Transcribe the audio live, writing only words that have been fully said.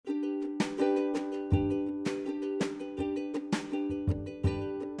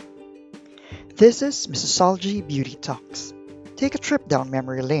This is Missosology Beauty Talks. Take a trip down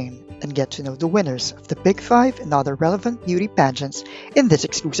memory lane and get to know the winners of the Big Five and other relevant beauty pageants in this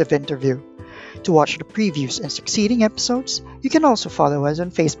exclusive interview. To watch the previews and succeeding episodes, you can also follow us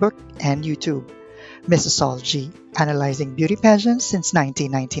on Facebook and YouTube. Missosology, analyzing beauty pageants since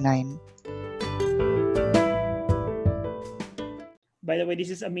 1999. By the way,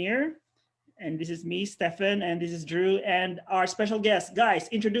 this is Ameer, and this is me, Stefan, and this is Drew, and our special guest. Guys,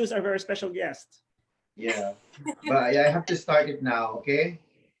 introduce our very special guest. Yeah, but I have to start it now, okay?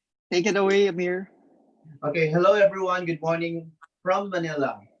 Take it away, Amir. Okay, hello everyone. Good morning from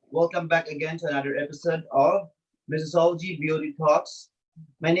Manila. Welcome back again to another episode of Missosology Beauty Talks.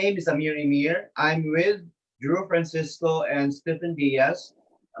 My name is Ameer. I'm with Drew Francisco and Stephen Diaz.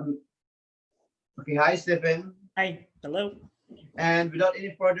 Okay, hi Stephen. Hi, hello. And without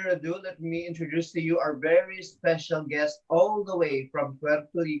any further ado, let me introduce to you our very special guest all the way from Puerto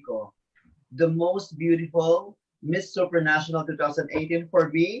Rico, the most beautiful Miss Supranational 2018 for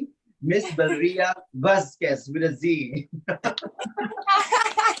me, Miss Valeria Vazquez with a Z.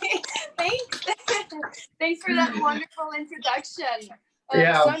 Thanks. Thanks for that wonderful introduction.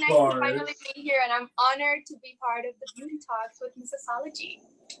 Yeah, so of nice course. to finally be here, and I'm honored to be part of the Beauty Talks with Missosology.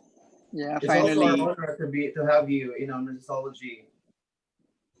 Yeah, It's also an honor to have you in our Missosology.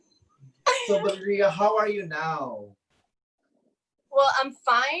 So Valeria, how are you now? Well, I'm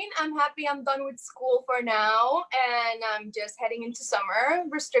fine. I'm happy I'm done with school for now, and I'm just heading into summer.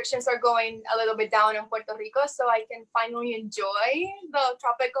 Restrictions are going a little bit down in Puerto Rico, so I can finally enjoy the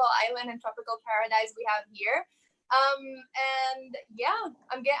tropical island and tropical paradise we have here. And yeah,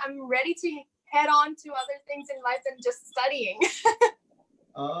 I'm ready to head on to other things in life than just studying.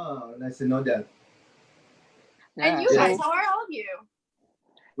 Oh, nice to know that. And you guys, how are all of you?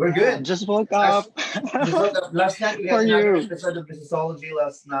 We're good. Just woke up. Just woke up last night. We For had another you. episode of Missosology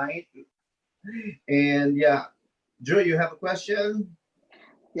last night. And yeah, Drew, you have a question?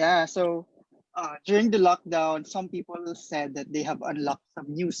 Yeah, so during the lockdown, some people said that they have unlocked some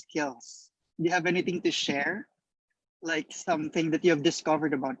new skills. Do you have anything to share? Like something that you have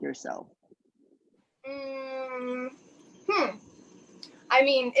discovered about yourself? I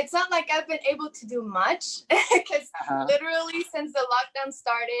mean, it's not like I've been able to do much because literally since the lockdown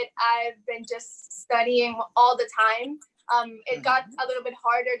started, I've been just studying all the time. It got a little bit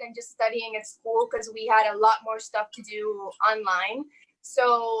harder than just studying at school because we had a lot more stuff to do online.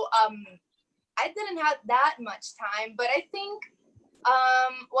 So I didn't have that much time, but I think,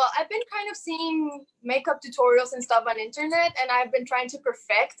 well, I've been kind of seeing makeup tutorials and stuff on internet, and I've been trying to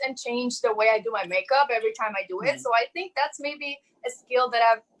perfect and change the way I do my makeup every time I do it. So I think that's maybe a skill that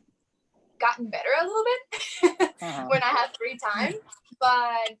I've gotten better a little bit when I have free time.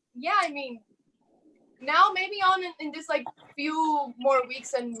 But yeah, I mean, now maybe on in this like few more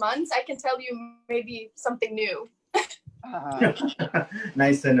weeks and months, I can tell you maybe something new.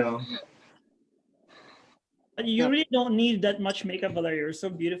 Nice to know. You really don't need that much makeup, Valeria. You're so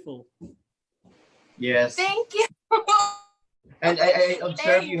beautiful. Yes. Thank you. And I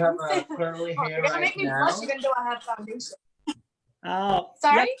observe you have curly hair You're gonna right make me now. blush even though I have foundation. Yeah,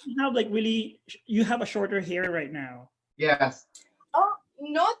 Sorry? you have a shorter hair right now. Yes. Oh,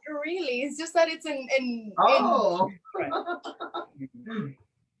 not really. It's just that it's in Oh.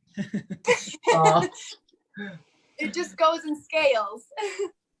 it just goes in scales.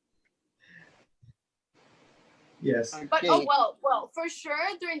 Yes. But oh well, for sure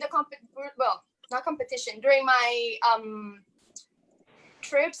during the not competition, during my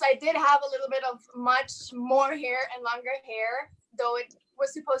trips, I did have a little bit of much more hair and longer hair, though it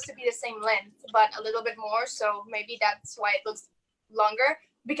was supposed to be the same length, but a little bit more. So maybe that's why it looks longer,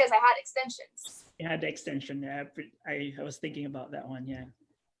 because I had extensions. You had the extension. Yeah, I was thinking about that one. Yeah.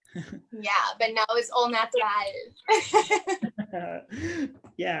 Yeah, but now it's all natural.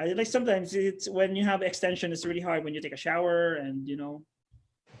 Yeah, like sometimes it's when you have extension, it's really hard when you take a shower and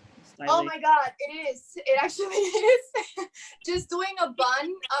Oh my god, it is. It actually is. Just doing a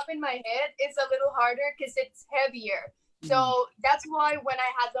bun up in my head is a little harder because it's heavier. So that's why when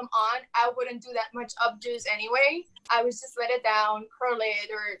I had them on, I wouldn't do that much updos anyway. I would just let it down, curl it,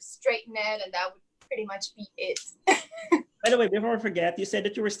 or straighten it, and that would pretty much be it. By the way, before I forget, you said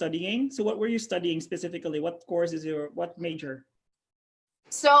that you were studying. So what were you studying specifically? What course is what major?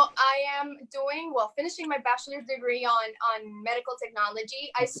 So I am finishing my bachelor's degree on medical technology.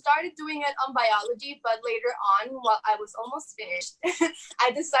 I started doing it on biology, but later on, while I was almost finished,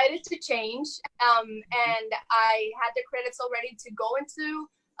 I decided to change. And I had the credits already to go into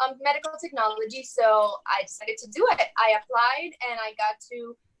medical technology. So I decided to do it. I applied and I got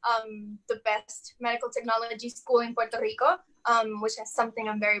to the best medical technology school in Puerto Rico, which is something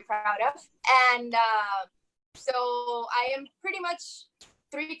I'm very proud of. And so I am pretty much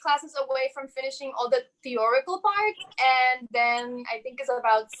 3 classes away from finishing all the theoretical part, and then I think it's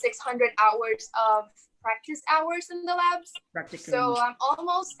about 600 hours of practice hours in the labs. So I'm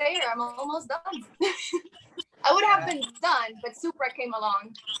almost there. I'm almost done. I would have been done, but Supra came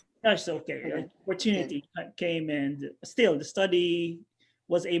along. That's okay. Opportunity came, and still the study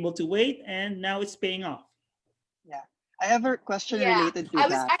was able to wait, and now it's paying off. Yeah, I have a question related to that.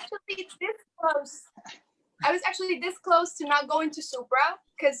 I was actually this close to not going to Supra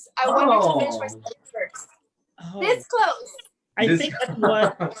because I wanted to finish my studies first. This close. I think that's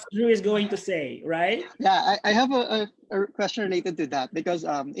what Drew is going to say, right? Yeah, I have a question related to that because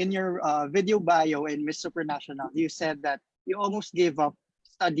in your video bio in Miss Supranational, you said that you almost gave up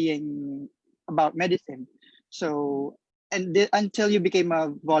studying about medicine. So, until you became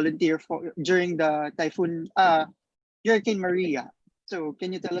a volunteer during the Hurricane Maria. So,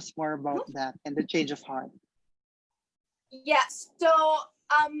 can you tell us more about that and the change of heart? Yes. So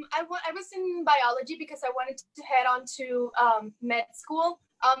I was in biology because I wanted to head on to med school.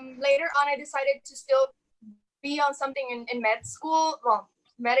 Later on, I decided to still be on something in med school, well,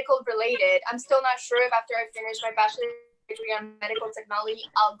 medical related. I'm still not sure if after I finish my bachelor's degree on medical technology,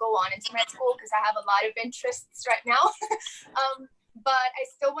 I'll go on into med school because I have a lot of interests right now. But I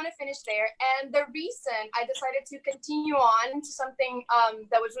still want to finish there. And the reason I decided to continue on to something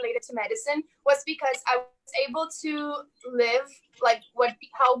that was related to medicine was because I was able to live like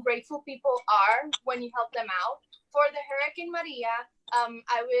how grateful people are when you help them out. For the Hurricane Maria,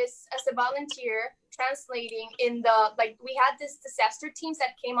 I was as a volunteer translating in we had this disaster teams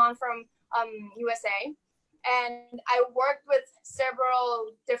that came on from USA. And I worked with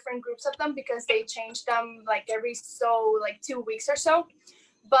several different groups of them because they changed them every 2 weeks or so.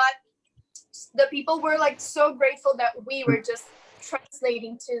 But the people were so grateful that we were just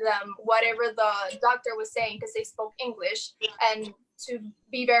translating to them whatever the doctor was saying because they spoke English. And to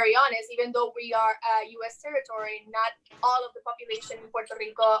be very honest, even though we are a U.S. territory, not all of the population in Puerto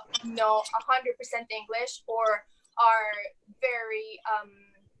Rico know 100% English or are very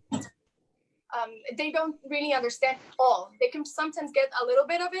they don't really understand all. They can sometimes get a little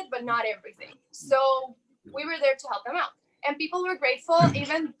bit of it, but not everything. So we were there to help them out. And people were grateful,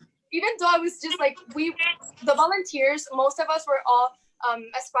 even though I was just the volunteers, most of us were all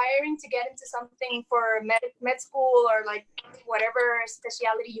aspiring to get into something for med school or whatever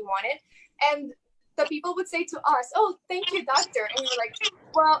specialty you wanted. And the people would say to us, "Oh, thank you, doctor." And we were like,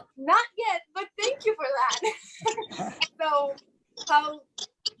 "Well, not yet, but thank you for that." So how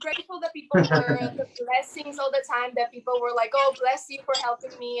grateful that people were, the blessings all the time that people were like, "Oh, bless you for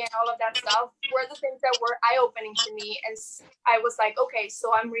helping me," and all of that stuff were the things that were eye-opening to me. And I was like, okay,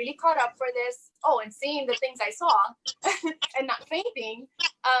 so I'm really caught up for this. Oh, and seeing the things I saw and not fainting.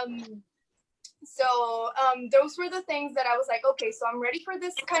 Those were the things that I was like, okay, so I'm ready for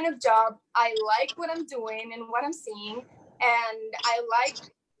this kind of job. I like what I'm doing and what I'm seeing, and I like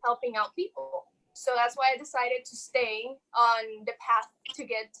helping out people. So that's why I decided to stay on the path to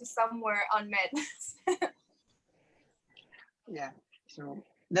get to somewhere on med. Yeah, so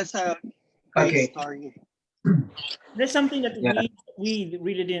that's a great story. There's something that we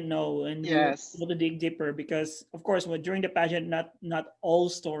really didn't know, and we were able to dig deeper because, of course, during the pageant, not all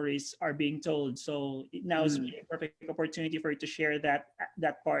stories are being told. So now is really a perfect opportunity for you to share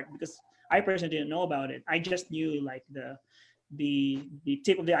that part because I personally didn't know about it. I just knew the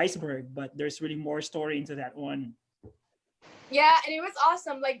tip of the iceberg, but there's really more story into that one. Yeah, and it was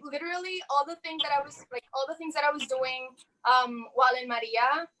awesome. Literally all the things that I was doing while in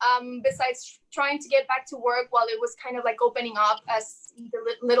Maria, besides trying to get back to work while it was kind of opening up as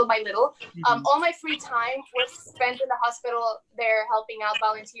little by little, all my free time was spent in the hospital there helping out,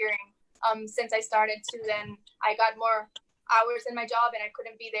 volunteering. Since I started to, then I got more hours in my job and I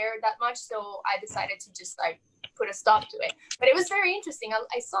couldn't be there that much, so I decided to just put a stop to it. But it was very interesting.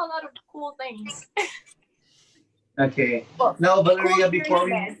 I saw a lot of cool things. Okay. Well, now, Valeria, cool before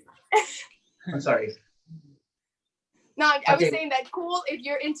we... I'm sorry. No, I was saying that cool if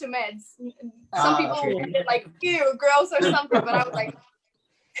you're into meds. Some people will be ew, gross or something, but I was like...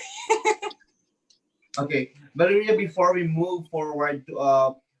 Okay. Valeria, before we move forward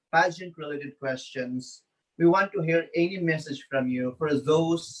to pageant-related questions, we want to hear any message from you for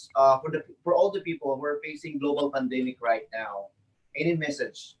those, for all the people who are facing global pandemic right now. Any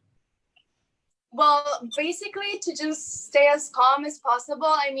message? Well, basically to just stay as calm as possible.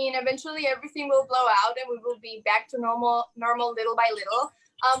 I mean, eventually everything will blow out and we will be back to normal little by little.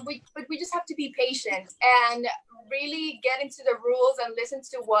 But we just have to be patient and really get into the rules and listen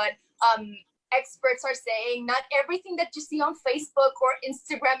to what experts are saying. Not everything that you see on Facebook or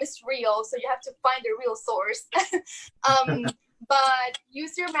Instagram is real, so you have to find the real source. But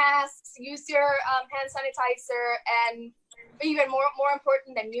use your masks, use your hand sanitizer, and even more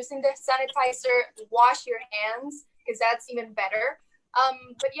important than using the sanitizer, wash your hands, because that's even better.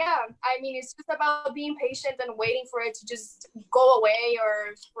 But yeah, I mean, it's just about being patient and waiting for it to just go away,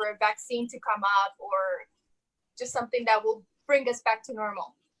 or for a vaccine to come up, or just something that will bring us back to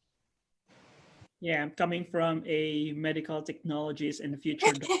normal. Yeah, I'm coming from a medical technologist in the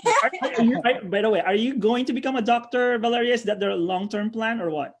future. By the way, are you going to become a doctor, Valeria? Is that the long-term plan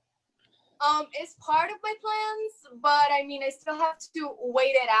or what? It's part of my plans, but I mean, I still have to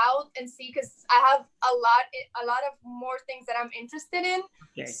wait it out and see, because I have a lot of more things that I'm interested in.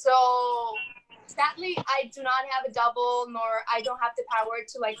 Okay. So sadly, I do not have a double, nor I don't have the power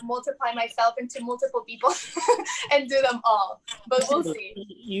to like multiply myself into multiple people and do them all. But we'll see.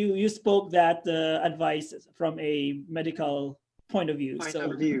 You spoke that advice from a medical point of view.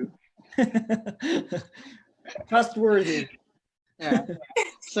 Trustworthy. Yeah.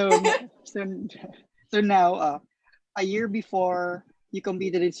 So now, a year before you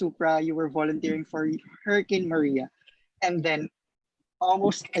competed in Supra, you were volunteering for Hurricane Maria, and then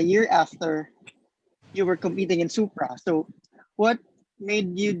almost a year after, you were competing in Supra. So, what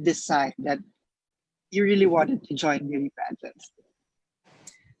made you decide that you really wanted to join beauty pageants?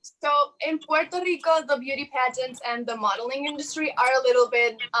 So in Puerto Rico, the beauty pageants and the modeling industry are a little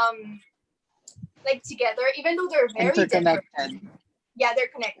bit like together, even though they're very interconnected. Different. Yeah, they're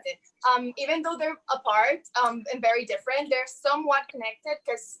connected. Even though they're apart and very different, they're somewhat connected,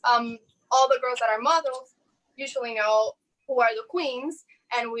 because all the girls that are models usually know who are the queens,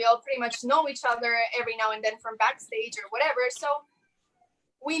 and we all pretty much know each other every now and then from backstage or whatever. So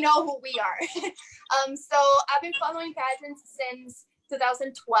we know who we are. So I've been following pageants since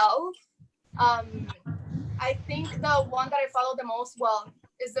 2012. I think the one that I follow the most,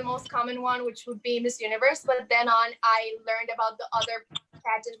 is the most common one, which would be Miss Universe. But then on, I learned about the other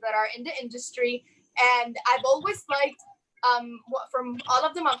pageants that are in the industry, and I've always liked, from all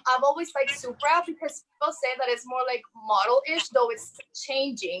of them, I've always liked Supra, because people say that it's more like model-ish, though it's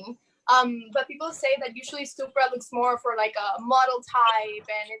changing. But people say that usually Supra looks more for like a model type,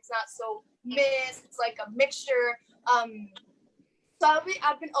 and it's not so Miss, it's like a mixture. So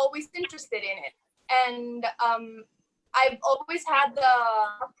I've been always interested in it. And I've always had the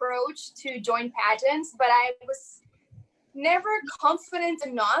approach to join pageants, but I was never confident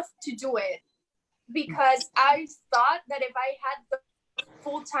enough to do it, because I thought that if I had the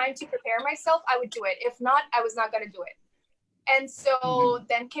full time to prepare myself, I would do it. If not, I was not going to do it. And so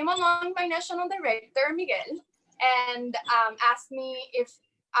then came along my national director, Miguel, and asked me if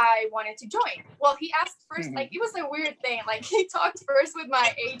I wanted to join. Well, he asked first, like, it was a weird thing. Like, he talked first with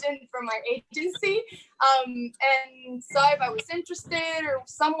my agent from my agency, and saw if I was interested or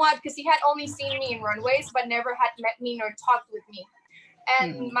somewhat, because he had only seen me in runways, but never had met me nor talked with me.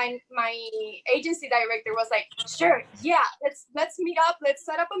 And my agency director was like, sure, yeah, let's meet up, let's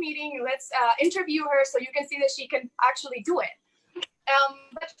set up a meeting, let's interview her so you can see that she can actually do it.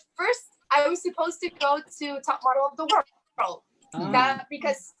 But first, I was supposed to go to Top Model of the World. That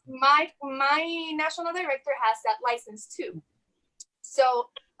because my national director has that license too. So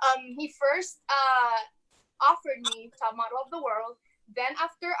he first offered me Top Model of the World. Then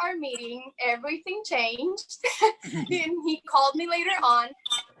after our meeting, everything changed. And he called me later on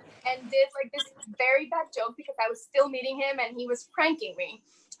and did like this very bad joke, because I was still meeting him and he was pranking me.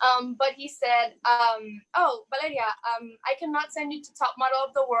 But he said, oh, Valeria, I cannot send you to Top Model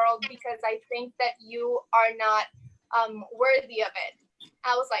of the World because I think that you are not worthy of it.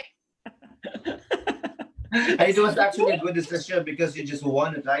 I was like, it was actually a good decision, because you just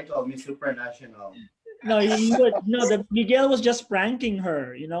won the title of Miss Supranational. No, the Miguel was just pranking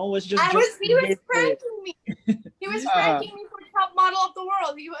her. He was pranking me. He was pranking me for Top Model of the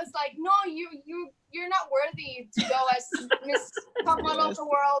World. He was like, no, you're not worthy to go as Miss Top Model of the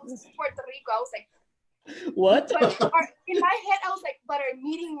World, Puerto Rico. I was like, what? But in my head, I was like, but our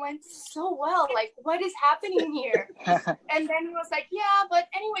meeting went so well. Like, what is happening here? And then he was like, yeah, but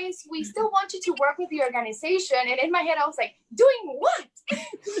anyways, we still want you to work with the organization. And in my head, I was like, doing what?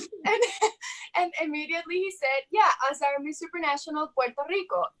 and immediately he said, yeah, as our Miss Supranational Puerto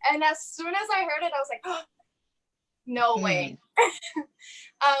Rico. And as soon as I heard it, I was like, oh, no way.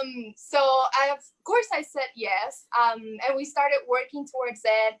 So of course I said yes, and we started working towards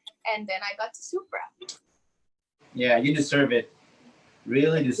it, and then I got to Supra. Yeah, you deserve it.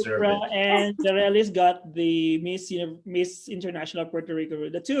 Really deserve Supra it. and Jarelis got the Miss International Puerto Rico.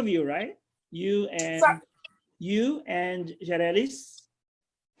 The two of you, right? You and Jarelis.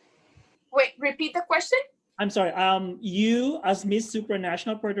 Wait, repeat the question. I'm sorry. You as Miss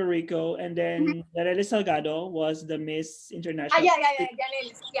Supranational Puerto Rico, and then Jarelis Salgado was the Miss International.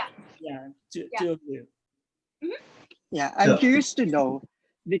 Yeah. Two of you. Yeah, I'm curious to know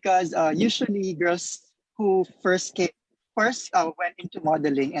because usually girls who first went into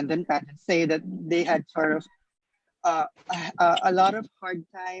modeling and then pageants say that they had sort of a lot of hard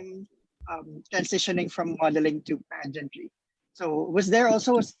time transitioning from modeling to pageantry. So was there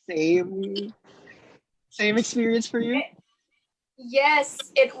also a same experience for you? Yes,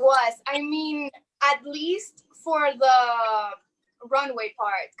 it was. I mean, at least for the runway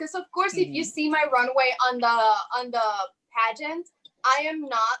part, because of course, if you see my runway on the pageant, I am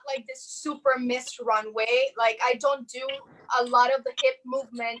not like this super Miss runway. Like I don't do a lot of the hip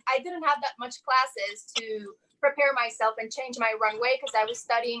movement. I didn't have that much classes to prepare myself and change my runway because I was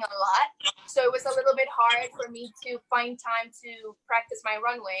studying a lot. So it was a little bit hard for me to find time to practice my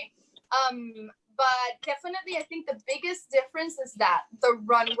runway. But definitely, I think the biggest difference is that the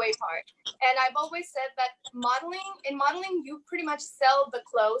runway part. And I've always said that in modeling, you pretty much sell the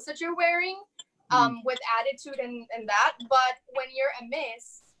clothes that you're wearing with attitude and that. But when you're a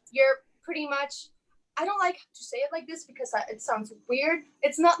Miss, you're pretty much, I don't like to say it like this because it sounds weird.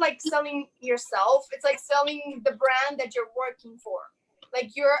 It's not like selling yourself. It's like selling the brand that you're working for.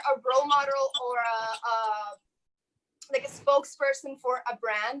 Like you're a role model or like a spokesperson for a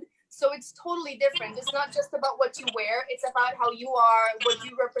brand. So it's totally different. It's not just about what you wear. It's about how you are, what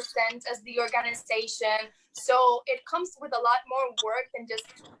you represent as the organization. So it comes with a lot more work than just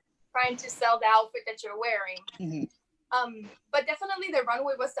trying to sell the outfit that you're wearing. But definitely the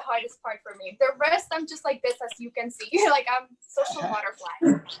runway was the hardest part for me. The rest, I'm just like this, as you can see. Like I'm social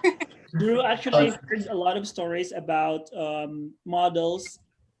butterfly. Drew actually heard a lot of stories about models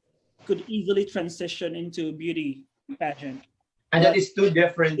could easily transition into beauty pageant. And that is two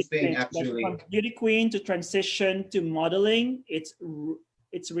different things, actually. From beauty queen to transition to modeling, it's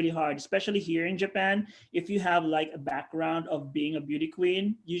really hard, especially here in Japan. If you have like a background of being a beauty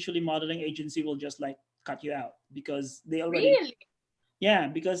queen, usually modeling agency will just like cut you out because they already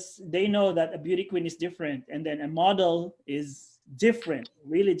because they know that a beauty queen is different and then a model is different,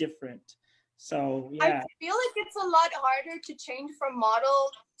 really different. So yeah, I feel like it's a lot harder to change from model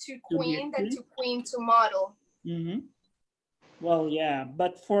to queen than to queen to model. Well, yeah,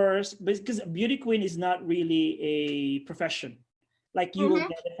 but because a beauty queen is not really a profession. Like you will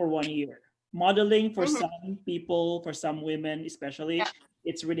get it for 1 year. Modeling for some people, for some women especially,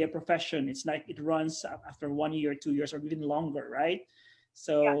 it's really a profession. It's like it runs after 1 year, 2 years, or even longer, right?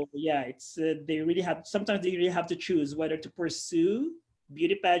 So it's sometimes they really have to choose whether to pursue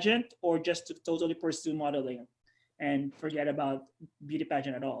beauty pageant or just to totally pursue modeling and forget about beauty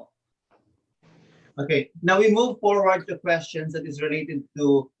pageant at all. Okay, now we move forward to questions that is related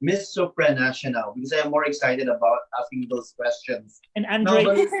to Miss Supranational because I am more excited about asking those questions. And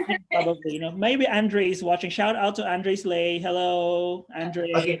Andre, probably, maybe Andre is watching. Shout out to Andre Slay. Hello,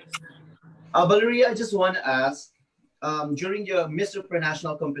 Andre. Okay, Valeria, I just want to ask, during your Miss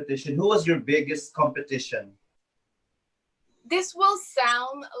Supranational competition, who was your biggest competition? This will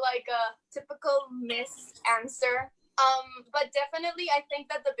sound like a typical Miss answer. But definitely, I think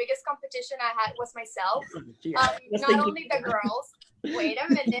that the biggest competition I had was myself. Not only the girls. Wait a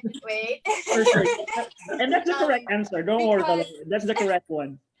minute, wait. For sure. And that's the correct answer. Don't worry about it. That's the correct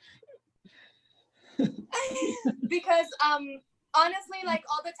one. Because honestly, like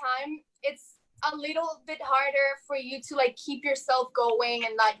all the time, it's a little bit harder for you to like keep yourself going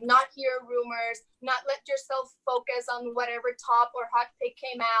and like not hear rumors, not let yourself focus on whatever top or hot pick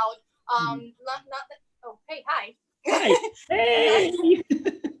came out. Oh, hey, hi. Hi. Hey.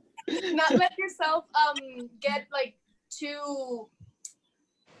 Not let yourself get like too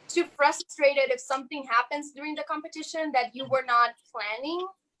frustrated if something happens during the competition that you were not planning.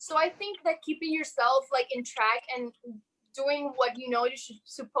 So I think that keeping yourself like in track and doing what you know you're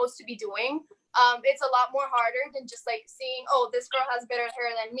supposed to be doing, it's a lot more harder than just like seeing, oh, this girl has better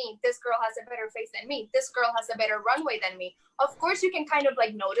hair than me, this girl has a better face than me, this girl has a better runway than me. Of course you can kind of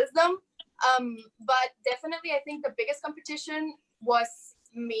like notice them. But definitely, I think the biggest competition was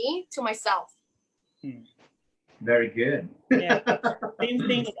me to myself. Very good. Yeah.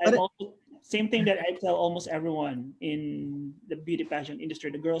 Same thing that I tell almost everyone in the beauty pageant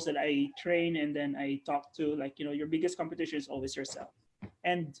industry, the girls that I train and then I talk to, like, your biggest competition is always yourself.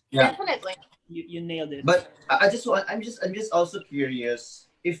 And definitely, you nailed it. But I'm just also curious,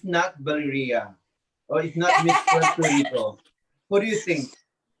 if not Valeria, or if not Miss Puerto Rico, Who do you think?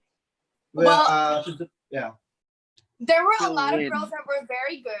 Well, yeah. There were a lot of girls that were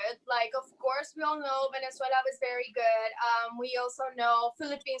very good. Like, of course, we all know Venezuela was very good. We also know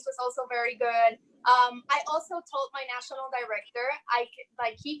Philippines was also very good. I also told my national director,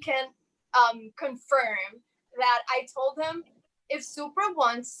 he can confirm that I told him if Supra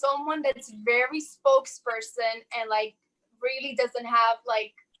wants someone that's very spokesperson and like really doesn't have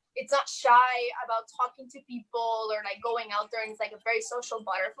like, it's not shy about talking to people or like going out there and it's like a very social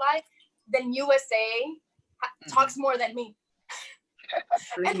butterfly, then USA talks more than me.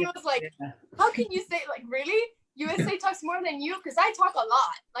 And he was like, how can you say, like, really? USA talks more than you? Because I talk a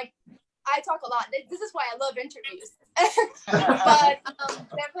lot. Like, I talk a lot. This is why I love interviews. But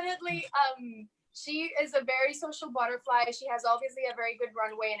definitely, she is a very social butterfly. She has obviously a very good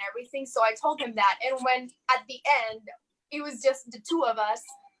runway and everything. So I told him that. And when at the end, it was just the two of us.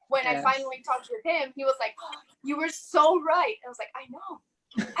 When I finally talked with him, he was like, oh, you were so right. I was like, I know.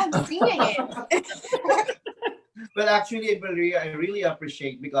 I'm seeing it. But actually, Valeria, I really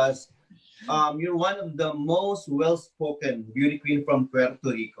appreciate because you're one of the most well-spoken beauty queen from Puerto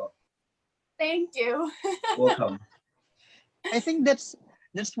Rico. Thank you. Welcome. I think that's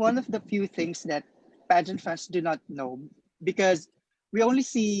one of the few things that pageant fans do not know, because we only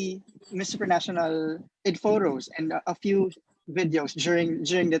see Miss Supranational in photos and a few videos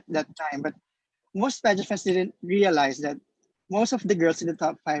during that time. But most pageant fans didn't realize that most of the girls in the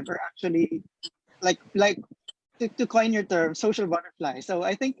top 5 are actually like to coin your term, social butterfly. So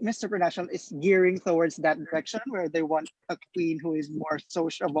I think Miss Supranational is gearing towards that direction where they want a queen who is more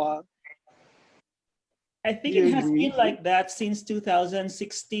sociable. I think it has been like that since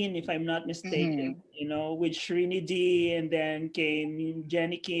 2016, if I'm not mistaken. You know, with Srini D, and then came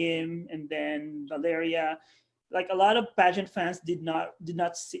Jenny Kim, and then Valeria. Like a lot of pageant fans did not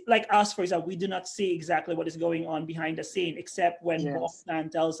see, like us, for example, we do not see exactly what is going on behind the scene, except when Boston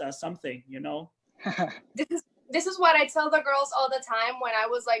tells us something, you know. This is what I tell the girls all the time when I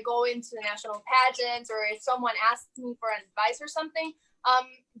was like going to national pageants, or if someone asks me for advice or something.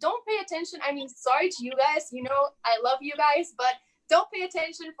 Don't pay attention. I mean, sorry to you guys, you know, I love you guys, but don't pay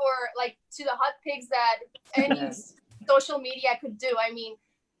attention to the hot pigs that any social media could do. I mean,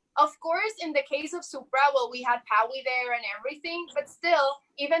 of course, in the case of Supra, well, we had Paui there and everything, but still,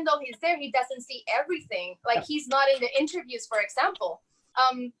 even though he's there, he doesn't see everything. Like, he's not in the interviews, for example.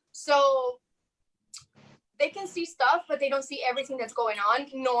 So they can see stuff, but they don't see everything that's going on,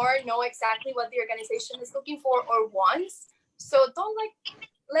 nor know exactly what the organization is looking for or wants. So don't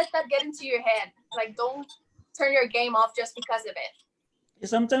let that get into your head. Like, don't turn your game off just because of it.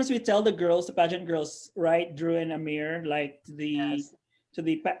 Sometimes we tell the girls, the pageant girls, right, Drew and Ameer, like to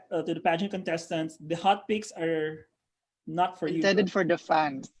the pageant contestants, the hot picks are not for you. Intended for the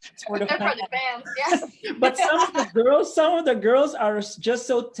fans. It's for the fans, yeah. But some of the girls are just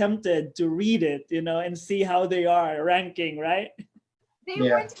so tempted to read it, you know, and see how they are ranking, right? They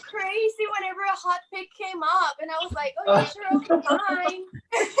went crazy whenever a hot pick came up, and I was like, "Oh, yeah, sure, okay, fine."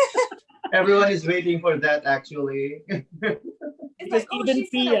 Everyone is waiting for that, actually. It's like, oh, she's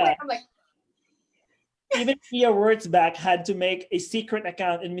gonna win. I'm like, even Pia Wurtzbach had to make a secret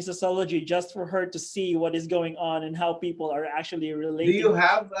account in Missosology just for her to see what is going on and how people are actually relating. Do you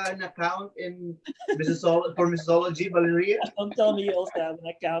have an account in for Missosology, Valeria? Don't tell me you also have an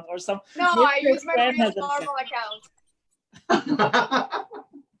account or some. No, I use my real normal account.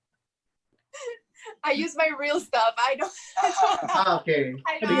 I use my real stuff. I don't. Okay.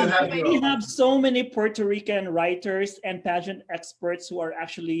 We have so many Puerto Rican writers and pageant experts who are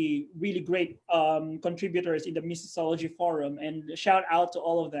actually really great contributors in the Missosology forum, and shout out to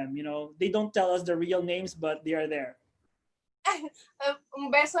all of them. You know, they don't tell us the real names, but they are there.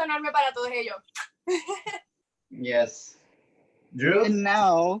 Un beso enorme para todos ellos. Yes. Drew? And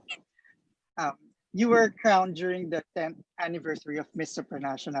now, you were crowned during the 10th anniversary of Miss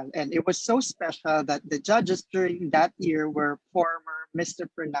Supranational, and it was so special that the judges during that year were former Miss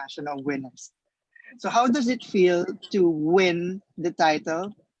Supranational winners. So how does it feel to win the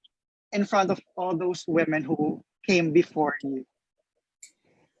title in front of all those women who came before you?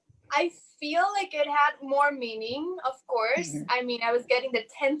 I feel like it had more meaning, of course. I mean, I was getting the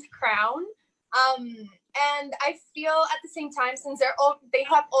 10th crown. And I feel at the same time, since they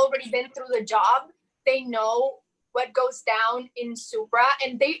have already been through the job, they know what goes down in Supra,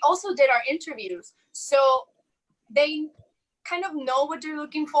 and they also did our interviews. So they kind of know what they're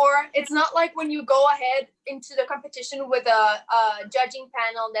looking for. It's not like when you go ahead into the competition with a judging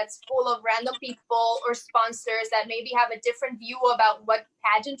panel that's full of random people or sponsors that maybe have a different view about what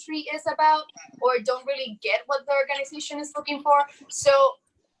pageantry is about, or don't really get what the organization is looking for. So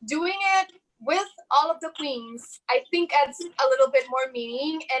doing it with all of the queens, I think adds a little bit more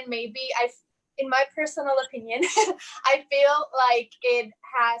meaning, and maybe in my personal opinion, I feel like it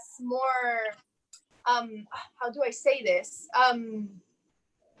has more, how do I say this?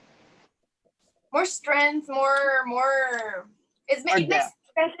 More strength, it makes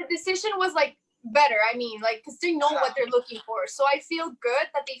sense. The decision was like better. I mean, like, because they know what they're looking for. So I feel good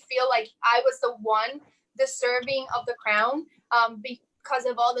that they feel like I was the one deserving of the crown, because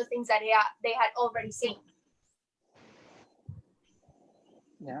of all the things that they had already seen.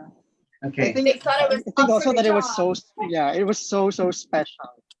 Yeah. Okay. I think also that it was so special.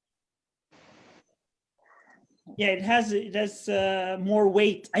 Yeah, it has more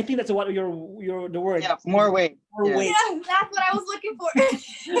weight. I think that's what the word. Yeah, more weight. Weight. Yeah, that's what I was looking for.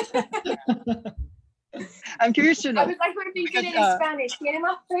 I'm curious to know. I was like, we're thinking in Spanish. Tiene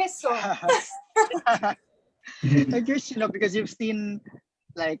más peso. I'm curious to know, because you've seen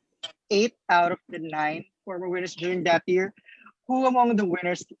like 8 out of the 9 former winners during that year. Who among the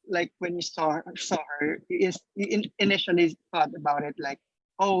winners, like when you saw her, you initially thought about it like,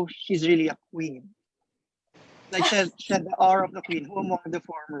 oh, she's really a queen? Like she had the aura of the queen. Who among the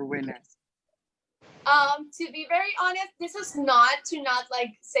former winners? To be very honest, this is not to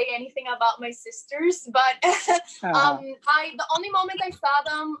like say anything about my sisters, but the only moment I saw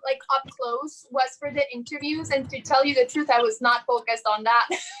them like up close was for the interviews, and to tell you the truth, I was not focused on that.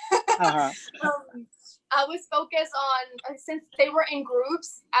 I was focused on, since they were in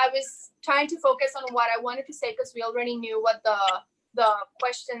groups, I was trying to focus on what I wanted to say, because we already knew what the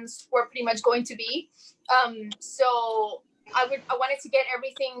questions were pretty much going to be. So I wanted to get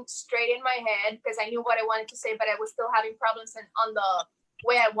everything straight in my head, because I knew what I wanted to say, but I was still having problems on the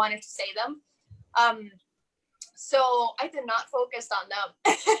way I wanted to say them. So I did not focus on them.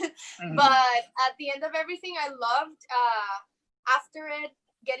 But at the end of everything, I loved, after it,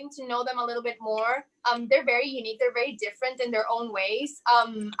 getting to know them a little bit more. They're very unique. They're very different in their own ways.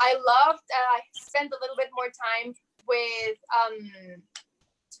 I spent a little bit more time with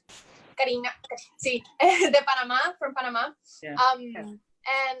Karina, from Panama. Yeah.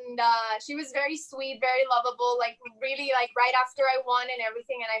 And she was very sweet, very lovable, like really like right after I won and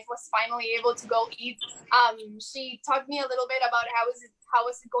everything, and I was finally able to go eat. She talked me a little bit about how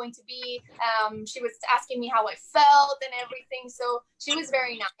was it going to be. She was asking me how I felt and everything, so she was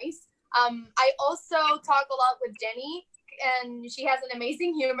very nice. I also talk a lot with Jenny, and she has an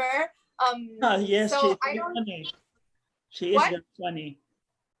amazing humor. Yes, so she's funny. She is very funny.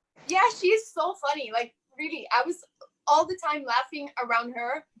 Yeah, she is so funny. Like really, I was all the time laughing around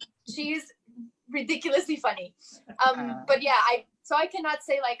her. She's ridiculously funny. But yeah, I cannot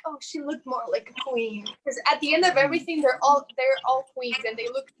say like, oh, she looked more like a queen, because at the end of everything, they're all queens, and they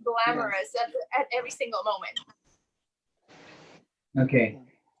look glamorous at every single moment.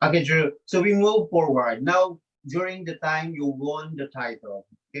 Okay, Drew. So we move forward now. During the time you won the title,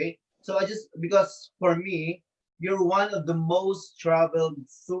 okay. So because for me, you're one of the most traveled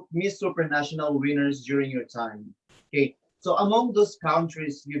Miss Supranational winners during your time. Okay, so among those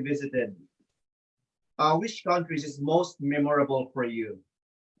countries you visited, which countries is most memorable for you?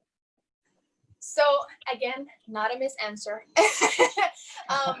 So again, not a miss answer.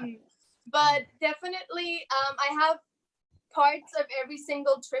 But definitely, I have parts of every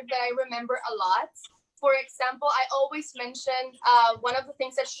single trip that I remember a lot. For example, I always mention one of the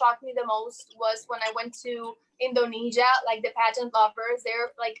things that shocked me the most was when I went to Indonesia. Like the pageant lovers,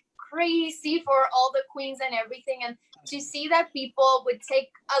 they're like crazy for all the queens and everything, and to see that people would take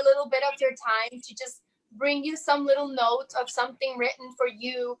a little bit of their time to just bring you some little note of something written for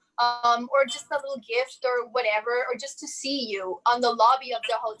you, or just a little gift or whatever, or just to see you on the lobby of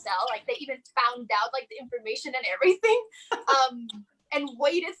the hotel. Like they even found out like the information and everything, and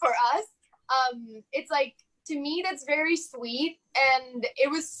waited for us. It's like, to me, that's very sweet, and it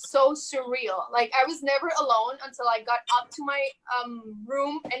was so surreal. Like I was never alone until I got up to my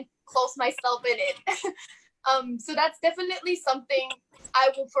room and closed myself in it. So that's definitely something I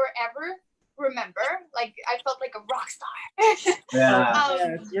will forever remember. Like I felt like a rock star.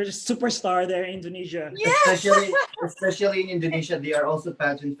 Yeah. You're a superstar there in Indonesia. Yeah. Especially in Indonesia, they are also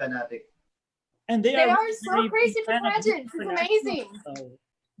pageant fanatic. And they are so crazy for pageants. It's amazing.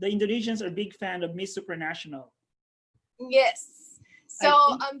 The Indonesians are big fan of Miss Supranational. Yes. So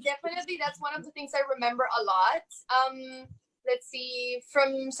definitely that's one of the things I remember a lot. Let's see,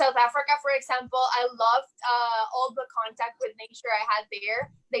 from South Africa, for example, I loved all the contact with nature I had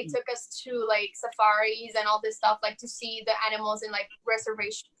there. They took us to like safaris and all this stuff, like to see the animals in like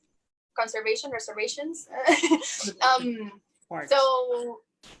conservations. So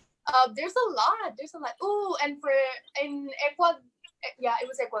there's a lot. Oh, and in Ecuador. Yeah, it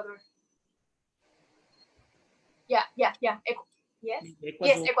was Ecuador. Yeah. Yes.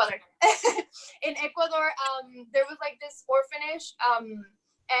 Yes, Ecuador. In Ecuador, there was like this orphanage,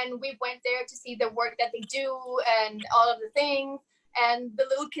 and we went there to see the work that they do and all of the things. And the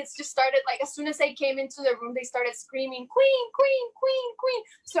little kids just started, like, as soon as I came into the room, they started screaming, "Queen, queen, queen, queen."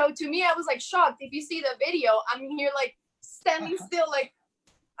 So to me, I was like shocked. If you see the video, I'm here like standing still, like,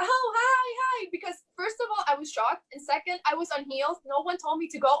 oh, hi, because first of all, I was shocked, and second, I was on heels. No one told me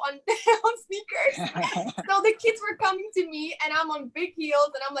to go on on sneakers. So the kids were coming to me, and I'm on big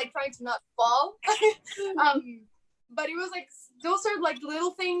heels, and I'm like trying to not fall. But it was like, those are like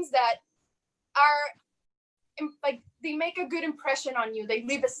little things that are like, they make a good impression on you. They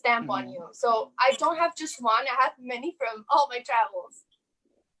leave a stamp on you. So I don't have just one. I have many from all my travels.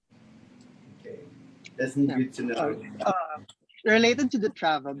 Okay, that's good to know. Related to the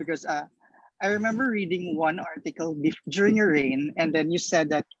travel, because I remember reading one article during your reign, and then you said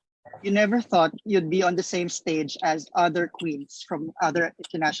that you never thought you'd be on the same stage as other queens from other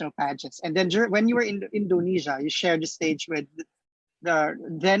international pageants. And then when you were in Indonesia, you shared the stage with the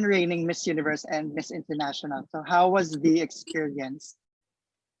then reigning Miss Universe and Miss International. So how was the experience?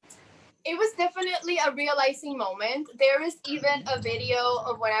 It was definitely a realizing moment. There is even a video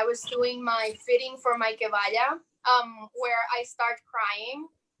of when I was doing my fitting for my quevaya, where I start crying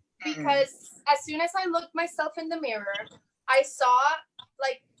because as soon as I looked myself in the mirror, I saw,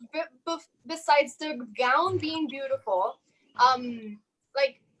 like, besides the gown being beautiful,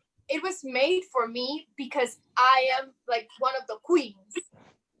 like, it was made for me because I am like one of the queens.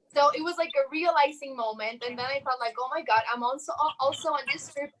 So it was like a realizing moment, and then I thought, like, oh my God, I'm also on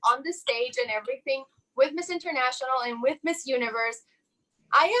this trip, on the stage and everything, with Miss International and with Miss Universe.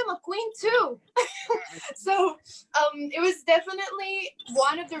 I am a queen too. So it was definitely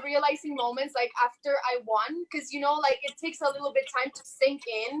one of the realizing moments, like, after I won, because, you know, like, it takes a little bit time to sink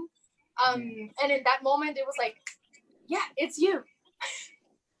in. And in that moment, it was like, yeah, it's you.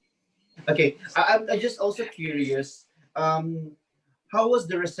 Okay, I'm just also curious. How was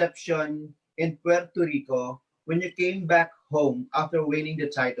the reception in Puerto Rico when you came back home after winning the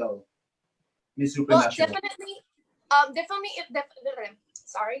title, Miss Supranational? Well, definitely,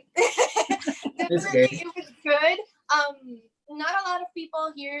 sorry. Definitely, it was good. Not a lot of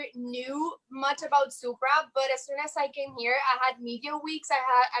people here knew much about Supra, but as soon as I came here, I had media weeks.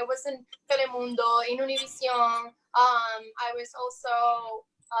 I was in Telemundo, in Univision. I was also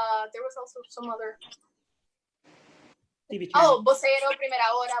there was also some other. TV channel. Vocero, Primera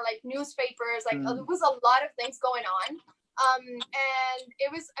Hora, like newspapers, like there was a lot of things going on. And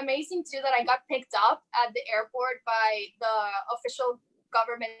it was amazing too that I got picked up at the airport by the official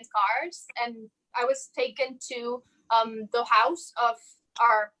government cars, and I was taken to the house of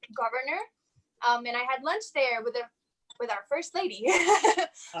our governor, and I had lunch there with our first lady.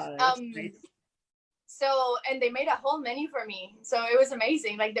 Great. So, and they made a whole menu for me, so it was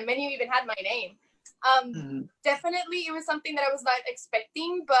amazing. Like, the menu even had my name. Definitely, it was something that I was not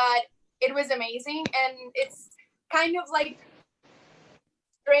expecting, but it was amazing, and it's kind of like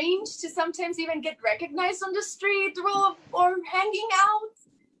strange to sometimes even get recognized on the street or hanging out.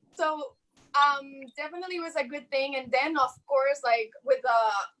 So definitely was a good thing. And then, of course, like, with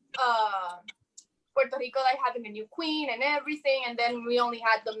Puerto Rico, like, having a new queen and everything, and then we only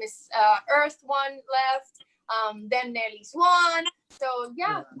had the Miss Earth one left, then Nelly's one. So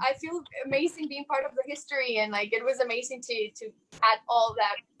yeah, I feel amazing being part of the history, and like, it was amazing to add all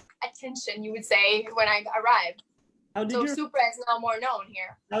that attention, you would say, when I arrived. So Supra is now more known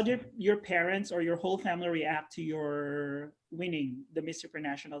here. How did your parents or your whole family react to your winning the Miss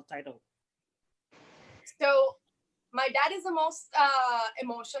Supranational title? So my dad is the most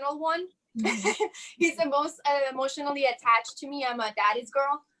emotional one. He's the most emotionally attached to me. I'm a daddy's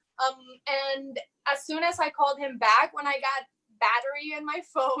girl. And as soon as I called him back, when I got battery in my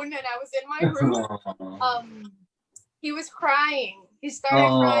phone and I was in my room, he was crying. He started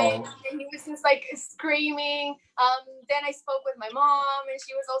crying, and he was just like screaming. Then I spoke with my mom, and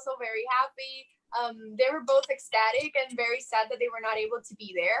she was also very happy. They were both ecstatic and very sad that they were not able to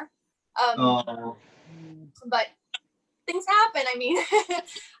be there. But things happen. I mean,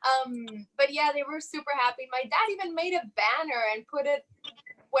 but yeah, they were super happy. My dad even made a banner and put it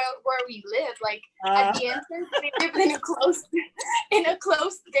where we live, like at the entrance. We live in a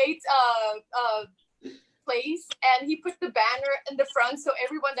closed gate place, and he put the banner in the front so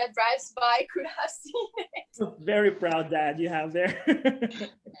everyone that drives by could have seen it. Very proud dad you have there.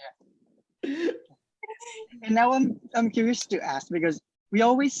 And now I'm curious to ask, because we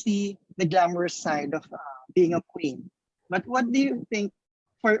always see the glamorous side of being a queen, but what do you think,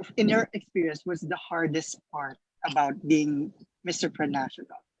 in your experience, was the hardest part about being Miss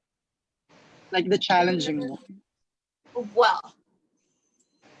Supranational? Like the challenging one. Well,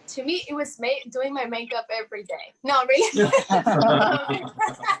 to me, it was doing my makeup every day. No, really.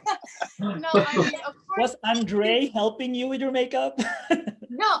 No, I mean, of course. Was Andre helping you with your makeup?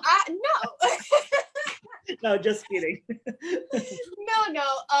 No. No, just kidding. No.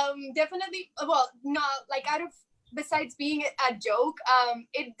 Definitely. Well, no. Like besides being a joke,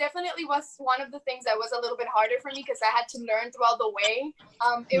 it definitely was one of the things that was a little bit harder for me because I had to learn throughout the way.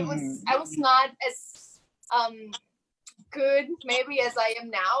 I was not as good maybe as I am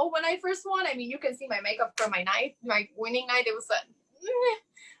now when I first won. I mean, you can see my makeup from my winning night. It was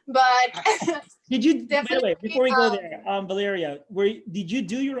but did you, by the way, before we go there, Valeria, did you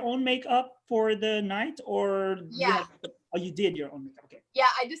do your own makeup for the night, or you did your own makeup? Okay. Yeah,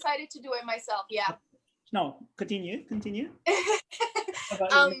 I decided to do it myself. Yeah. No, continue. So,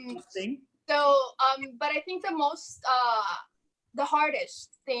 but I think the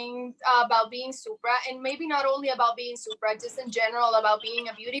hardest thing about being Supra, and maybe not only about being Supra, just in general about being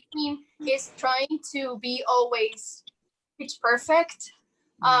a beauty queen, is trying to be always pitch perfect.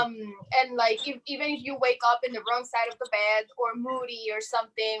 And like even if you wake up in the wrong side of the bed or moody or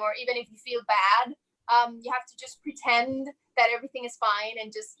something, or even if you feel bad, you have to just pretend that everything is fine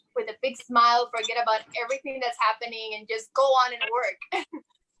and just with a big smile forget about everything that's happening and just go on and work.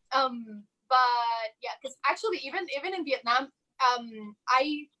 But yeah, because actually even in Vietnam,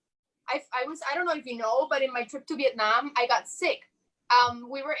 I don't know if you know, but in my trip to Vietnam, I got sick.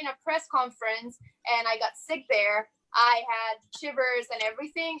 We were in a press conference and I got sick there. I had shivers and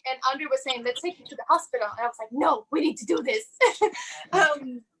everything, and Andre was saying, let's take you to the hospital. And I was like, no, we need to do this.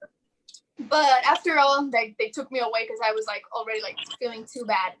 But after all, they took me away because I was like already like feeling too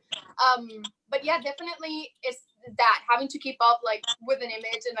bad. But yeah, definitely it's that, having to keep up like with an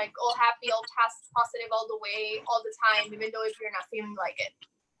image and like all happy, all positive all the way, all the time, even though if you're not feeling like it.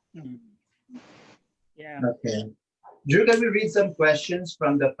 Yeah. Okay. Drew, can we read some questions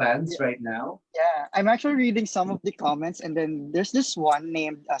from the fans right now? Yeah, I'm actually reading some of the comments, and then there's this one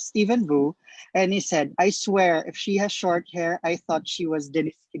named Stephen Wu, and he said, I swear, if she has short hair, I thought she was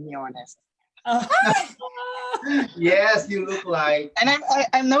Denise Quinones. Yes, you look like. And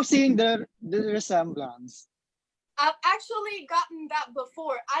I'm now seeing the resemblance. I've actually gotten that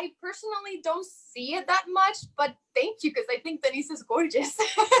before. I personally don't see it that much, but thank you, because I think Denise is gorgeous.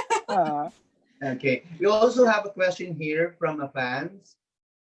 Okay. We also have a question here from a fans.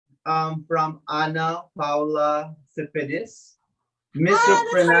 From Ana Paula Cepedis, Miss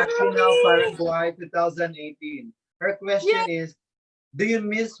Supranational Paraguay 2018. Her question is, do you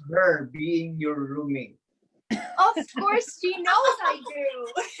miss her being your roommate? Of course, she knows I do.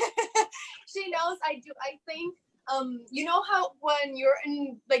 She knows I do. I think, you know how when you're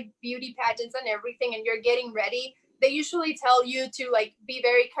in like beauty pageants and everything and you're getting ready, they usually tell you to like be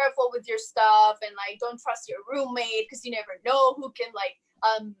very careful with your stuff and like don't trust your roommate because you never know who can like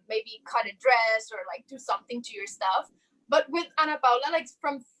maybe cut a dress or like do something to your stuff. But with Ana Paula, like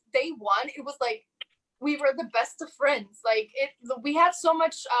from day one, it was like we were the best of friends. Like we had so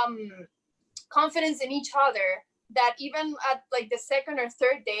much confidence in each other that even at like the second or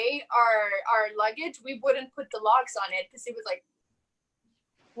third day, our luggage, we wouldn't put the locks on it because it was like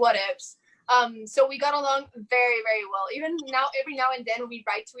what ifs. So we got along very, very well. Even now, every now and then we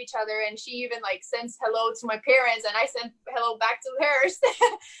write to each other, and she even like sends hello to my parents, and I send hello back to hers.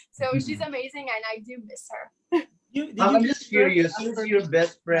 So she's amazing, and I do miss her. I'm just curious. Who's your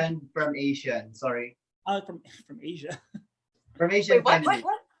best friend from Asian? Sorry. From Asia. From Asian. Wait, what?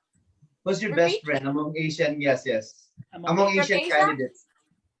 Who's your best friend among Asian? Yes. Among Asian Asia? candidates.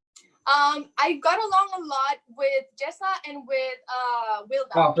 I got along a lot with Jessa and with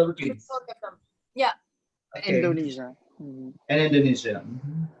Wilda. Oh, Philippines. Yeah. Okay. Indonesia. And Indonesia.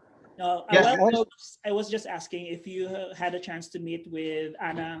 No, Yes, well, I was just asking if you had a chance to meet with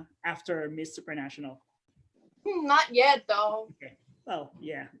Anna after Miss Supranational. Not yet, though. Okay. Well,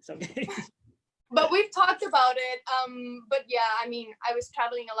 yeah, it's okay. But we've talked about it. But yeah, I mean, I was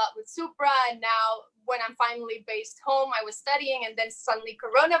traveling a lot with Supra, and now when I'm finally based home, I was studying, and then suddenly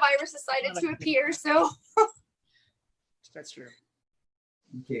coronavirus decided to appear. So that's true.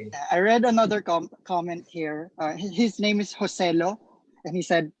 Okay. I read another comment here. His name is Joselo, and he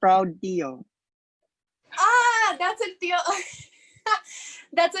said, "Proud Tio." That's a Tio.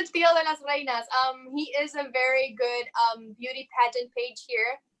 That's a Tio de las Reinas. He is a very good beauty pageant page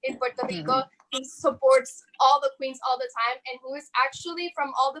here in Puerto Rico. He supports all the queens all the time, and who is actually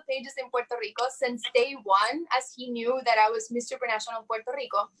from all the pages in Puerto Rico since day one, as he knew that I was Miss Supranational Puerto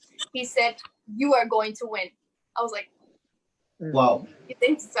Rico. He said, "You are going to win." I was like, wow. You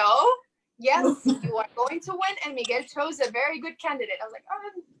think so? Yes, you are going to win, and Miguel chose a very good candidate. I was like,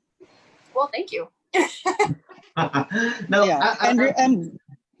 well, thank you. No, Yeah, and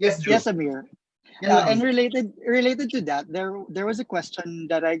yes, Drew. yes, Amir. Yeah, And related to that, there was a question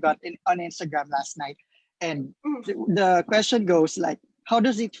that I got on Instagram last night, and the question goes like, how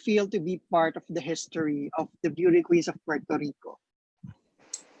does it feel to be part of the history of the beauty queens of Puerto Rico?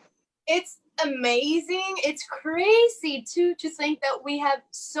 It's amazing. It's crazy too to think that we have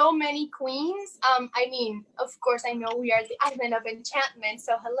so many queens. I mean, of course, I know we are the island of enchantment,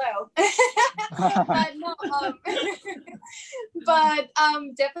 so hello. But no, but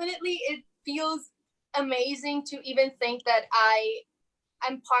definitely it feels amazing to even think that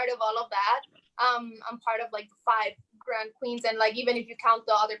I'm part of all of that. I'm part of like the 5 grand queens, and like even if you count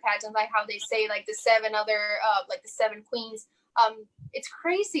the other pageants, like how they say like the 7 other like the 7 queens. It's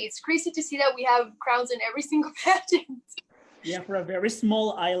crazy. It's crazy to see that we have crowns in every single pageant. Yeah, for a very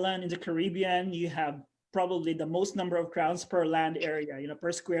small island in the Caribbean, you have probably the most number of crowns per land area,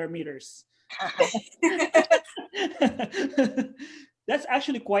 per square meters. That's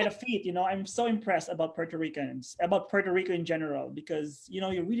actually quite a feat. I'm so impressed about Puerto Ricans, about Puerto Rico in general, because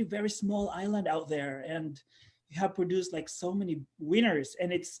you're really very small island out there, and you have produced like so many winners,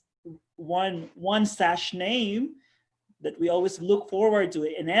 and it's one sash name that we always look forward to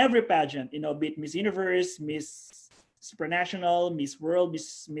in every pageant, be it Miss Universe, Miss Supranational, Miss World,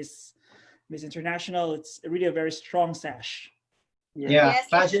 Miss International. It's really a very strong sash. Yeah, yes,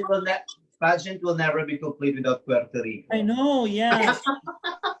 pageant will never be complete without Puerto Rico. I know, yeah.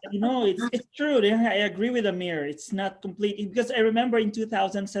 It's true. I agree with Ameer. It's not complete because I remember in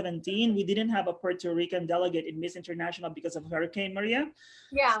 2017 we didn't have a Puerto Rican delegate in Miss International because of Hurricane Maria.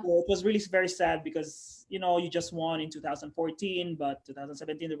 Yeah. So it was really very sad because you just won in 2014, but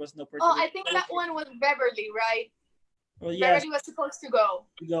 2017 there was no Puerto Rican. I think that one was Beverly, right? Well, yes, Beverly was supposed to go.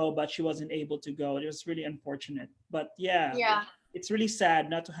 But she wasn't able to go. It was really unfortunate. But yeah. It's really sad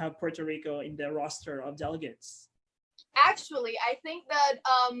not to have Puerto Rico in the roster of delegates. Actually, I think that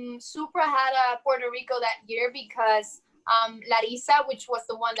Supra had a Puerto Rico that year because Larissa, which was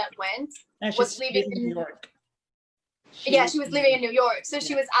the one that went, was living in New York. She was living in New York. So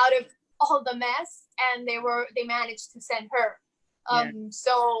she was out of all the mess, and they managed to send her.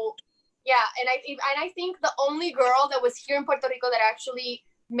 So yeah, and I think the only girl that was here in Puerto Rico that actually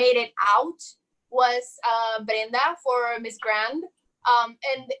made it out was Brenda for Miss Grand,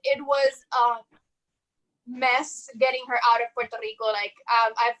 and it was a mess getting her out of Puerto Rico. Like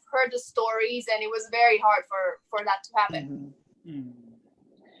I've heard the stories, and it was very hard for that to happen.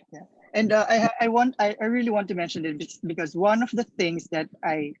 Yeah, and I really want to mention it because one of the things that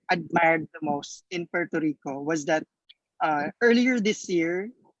I admired the most in Puerto Rico was that earlier this year,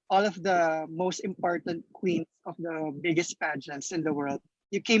 all of the most important queens of the biggest pageants in the world,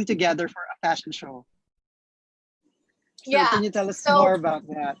 you came together for a fashion show. So can you tell us more about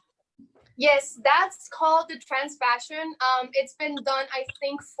that? Yes, that's called the Trans Fashion. It's been done, I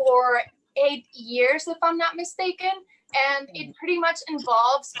think, for 8 years, if I'm not mistaken, and it pretty much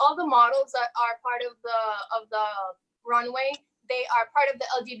involves all the models that are part of the runway. They are part of the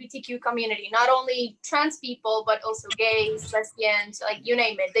LGBTQ community, not only trans people, but also gays, lesbians, like you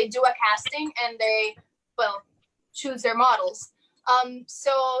name it. They do a casting and they, choose their models.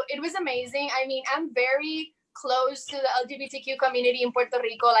 So it was amazing. I mean, I'm very close to the LGBTQ community in Puerto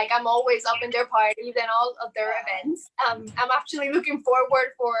Rico. Like I'm always up in their parties and all of their events. I'm actually looking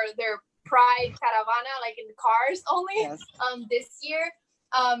forward for their Pride Caravana, like in the cars only, this year.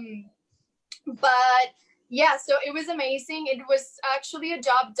 But yeah, so it was amazing. It was actually a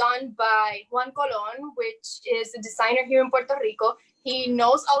job done by Juan Colon, which is a designer here in Puerto Rico. He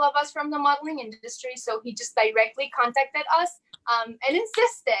knows all of us from the modeling industry, so he just directly contacted us and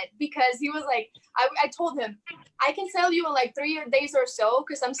insisted because he was like, I told him, I can tell you in like 3 days or so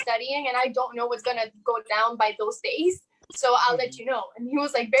because I'm studying and I don't know what's going to go down by those days. So I'll let you know. And he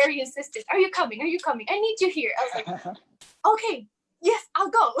was like very insistent. Are you coming? Are you coming? I need you here. I was like, okay, yes, I'll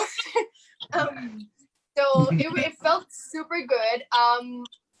go. So it felt super good.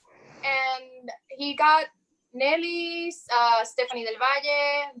 And he got Nelly, Stephanie Del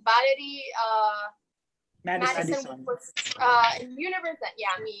Valle, Valerie, Madison was in Universe.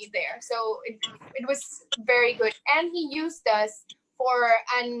 Me there. So it was very good. And he used us for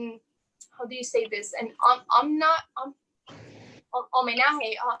an, how do you say this? An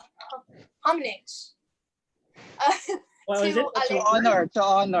homenaje, homage. To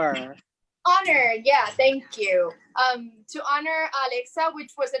honor. Honored, yeah, thank you. To honor Alexa,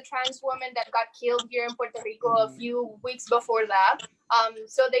 which was a trans woman that got killed here in Puerto Rico a few weeks before that.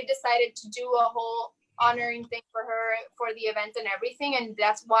 So they decided to do a whole honoring thing for her for the event and everything, and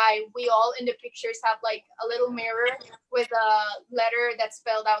that's why we all in the pictures have like a little mirror with a letter that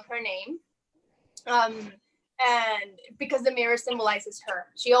spelled out her name. and because the mirror symbolizes her.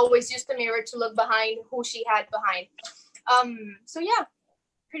 She always used the mirror to look behind who she had behind. So yeah,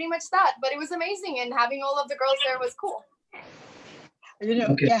 pretty much that. But it was amazing, and having all of the girls there was cool. You know,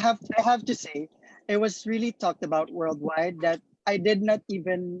 Okay. I have to say, it was really talked about worldwide that I did not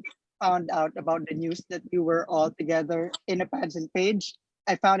even found out about the news that you were all together in a pageant page.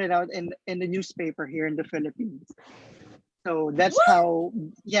 I found it out in the newspaper here in the Philippines. So that's how,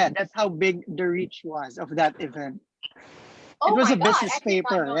 yeah, that's how big the reach was of that event. Oh it was my a God, business I did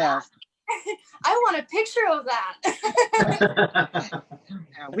not paper, know yes. that. I want a picture of that.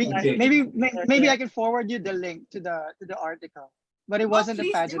 Yeah, Okay. maybe I can forward you the link to the article, but it wasn't a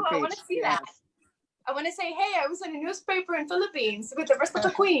Please pageant do. I page. want to see Yes. that. I want to say, hey, I was in a newspaper in Philippines with the rest of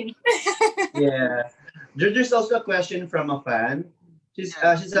the queen. Yeah. There's also a question from a fan. She's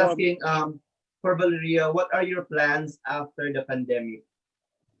asking for Valeria, what are your plans after the pandemic?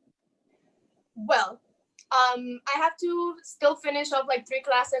 Well, I have to still finish off like 3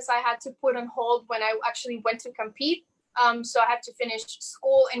 classes I had to put on hold when I actually went to compete. So I have to finish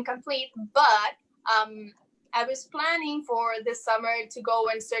school and complete. But I was planning for this summer to go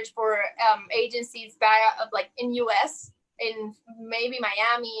and search for agencies in US, in maybe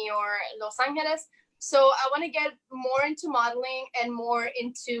Miami or Los Angeles. So I want to get more into modeling and more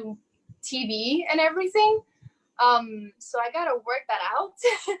into TV and everything. So I gotta work that out.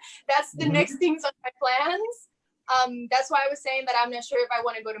 That's the next things on my plans. That's why I was saying that I'm not sure if I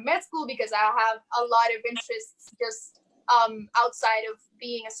want to go to med school, because I have a lot of interests just outside of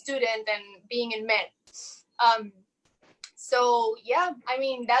being a student and being in med. So yeah, I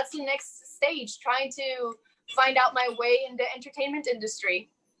mean, that's the next stage, trying to find out my way in the entertainment industry.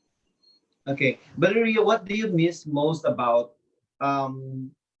 Okay. Valeria, what do you miss most about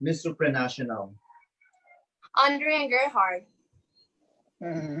Miss Supranational? Andre and Gerhard.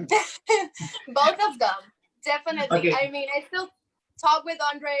 Both of them. Definitely. Okay. I mean, I still talk with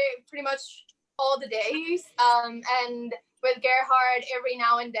Andre pretty much all the days. And with Gerhard every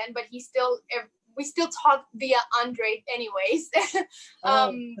now and then, but we still talk via Andre anyways.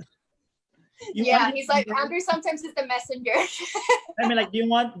 Yeah, he's like, Andre sometimes is the messenger. I mean, like, do you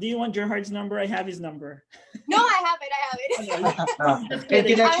want Gerhard's number? I have his number. No, I have it. In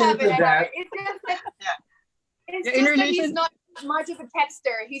connection to that, It's just that he's not much of a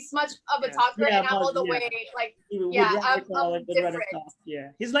texter. He's much of a talker, and I'm all the way like, I'm different.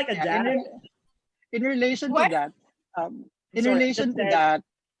 Yeah, he's like a dad. In relation What? to that,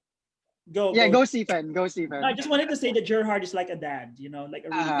 go Stephen. No, I just wanted to say that Gerhard is like a dad, like a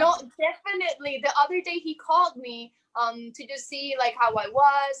really No, definitely. The other day he called me to just see like how I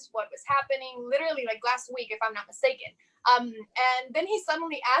was, what was happening, literally like last week, if I'm not mistaken. And then he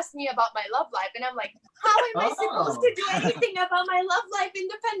suddenly asked me about my love life, and I'm like, how am I supposed to do anything about my love life in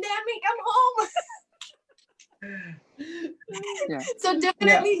the pandemic? I'm home. So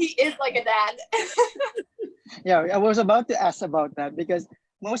definitely he is like a dad. Yeah, I was about to ask about that, because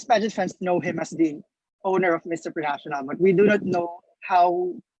most pageant fans know him as the owner of Miss Supranational, but we do not know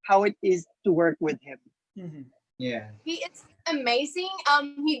how it is to work with him. Mm-hmm. Yeah, he is amazing.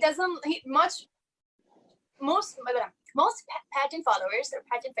 Most pageant followers or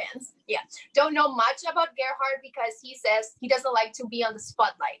pageant fans, don't know much about Gerhard, because he says he doesn't like to be on the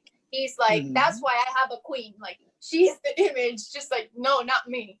spotlight. He's like, that's why I have a queen. Like, she's the image. Just like, no, not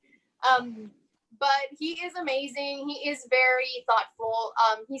me. But he is amazing. He is very thoughtful.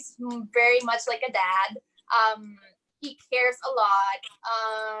 He's very much like a dad. He cares a lot.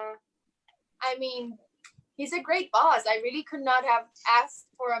 I mean, he's a great boss. I really could not have asked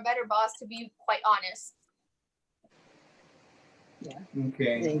for a better boss, to be quite honest. Yeah.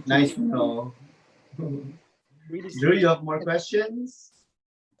 Okay. Nice to know. Drew, you have more questions?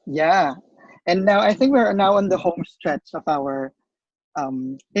 Yeah. And now I think we're now on the home stretch of our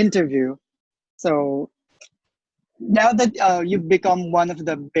interview. So now that you've become one of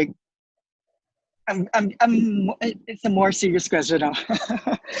the big, it's a more serious question now.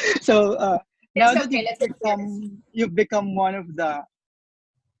 So now that you've become one of the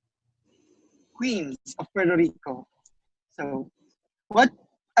queens of Puerto Rico. So what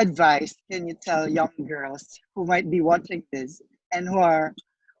advice can you tell young girls who might be watching this and who are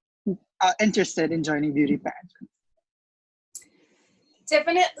interested in joining beauty pageants?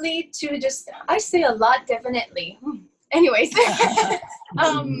 Definitely I say a lot, definitely. Anyways, to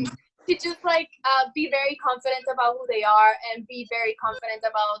just like be very confident about who they are, and be very confident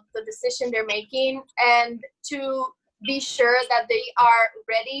about the decision they're making, and to be sure that they are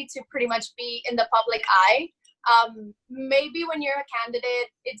ready to pretty much be in the public eye. Maybe when you're a candidate,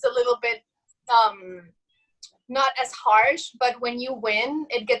 it's a little bit not as harsh, but when you win,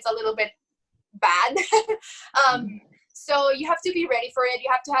 it gets a little bit bad. So you have to be ready for it.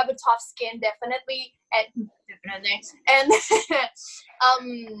 You have to have a tough skin, definitely, and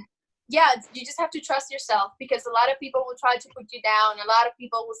yeah, you just have to trust yourself, because a lot of people will try to put you down. A lot of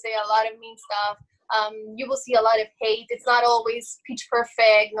people will say a lot of mean stuff. You will see a lot of hate. It's not always pitch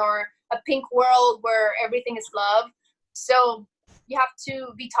perfect nor a pink world where everything is love. So you have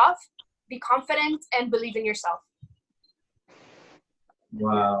to be tough, be confident, and believe in yourself.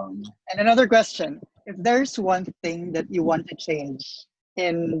 Wow. And another question: if there's one thing that you want to change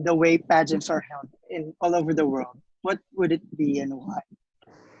in the way pageants are held in all over the world, what would it be and why?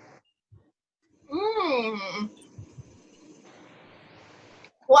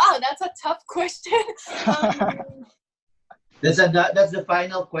 Wow, that's a tough question. That's the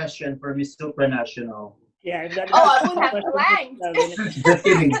final question for Miss Supranational. Yeah. I wouldn't have blanked. Just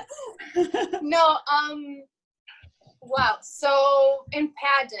kidding. No, wow. So in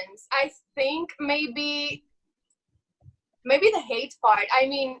pageants, I think maybe the hate part. I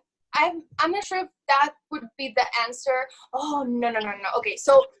mean, I'm not sure if that would be the answer. Oh, no. Okay,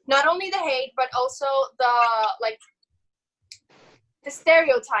 so not only the hate, but also the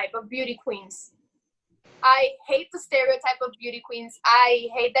stereotype of beauty queens. I hate the stereotype of beauty queens. I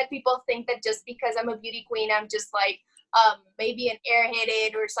hate that people think that just because I'm a beauty queen, I'm just like maybe an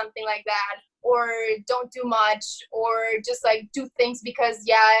airheaded or something like that, or don't do much, or just like do things because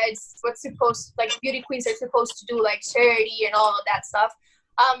it's what's supposed, like beauty queens are supposed to do, like charity and all of that stuff.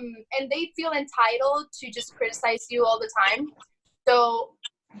 And they feel entitled to just criticize you all the time. So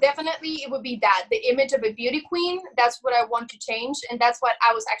definitely it would be that, the image of a beauty queen. That's what I want to change, and that's what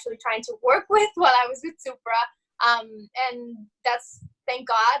I was actually trying to work with while I was with Supra. And that's, thank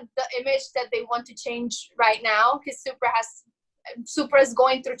God, the image that they want to change right now, because Supra is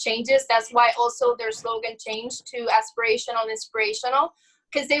going through changes. That's why also their slogan changed to aspirational and inspirational,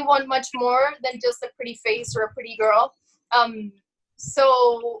 because they want much more than just a pretty face or a pretty girl.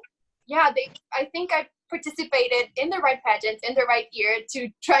 So yeah, I think I participated in the right pageant in the right year to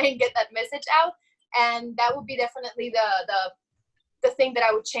try and get that message out, and that would be definitely the thing that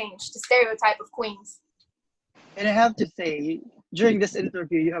I would change, the stereotype of queens. And I have to say, during this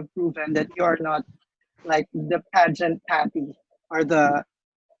interview, you have proven that you are not like the pageant patty or the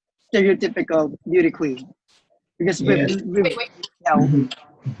stereotypical beauty queen, because Yes. we've now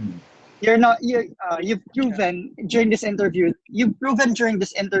you're not you've proven during this interview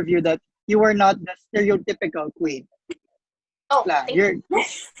that you are not the stereotypical queen. Oh, You're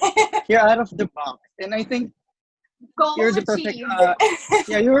out of the box, and I think goal you're the perfect achieved.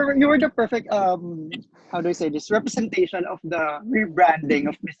 you were the perfect how do I say this, representation of the rebranding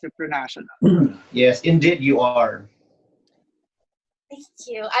of Miss Supranational. Yes, indeed you are. Thank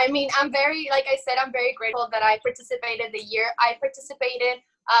you. I mean, I'm very, like I said, I'm very grateful that I participated the year I participated,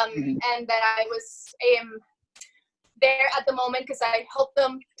 and that I was there at the moment, because I helped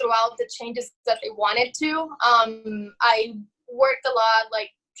them throughout the changes that they wanted to. I worked a lot,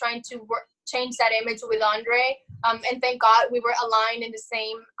 like trying to change that image with Andre, and thank God we were aligned in the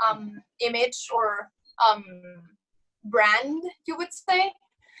same image or brand, you would say.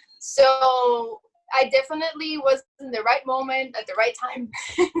 So I definitely was in the right moment at the right time.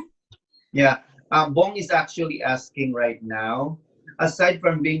 Yeah. Bong is actually asking right now, aside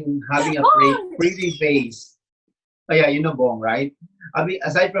from having a pretty face. Oh yeah, you know Bong, right? I mean,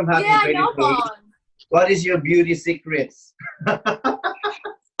 aside from having a pretty face, what is your beauty secrets?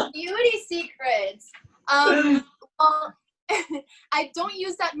 Beauty secrets. Well, I don't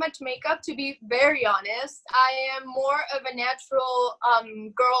use that much makeup, to be very honest. I am more of a natural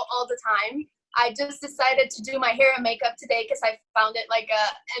girl all the time. I just decided to do my hair and makeup today because I found it like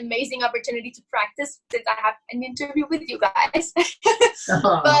an amazing opportunity to practice, since I have an interview with you guys.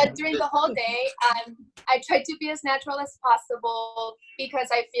 But during the whole day, I try to be as natural as possible,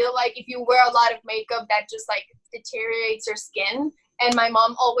 because I feel like if you wear a lot of makeup, that just like deteriorates your skin. And my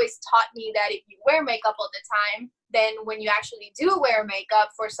mom always taught me that if you wear makeup all the time, then when you actually do wear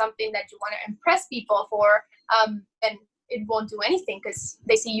makeup for something that you want to impress people for, then it won't do anything, because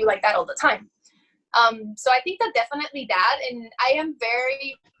they see you like that all the time. So I think that definitely that, and I am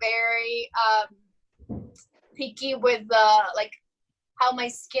very, very picky with like how my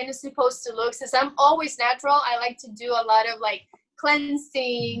skin is supposed to look. Since I'm always natural, I like to do a lot of like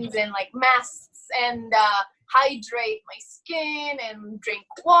cleansings and like masks, and hydrate my skin and drink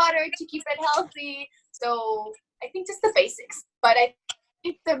water to keep it healthy. So I think just the basics, but I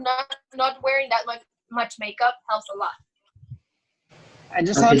think them not wearing that much makeup helps a lot. I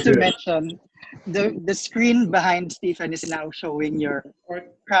just want to mention the screen behind Stephen is now showing your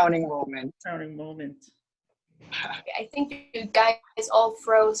crowning moment. Crowning moment. I think you guys all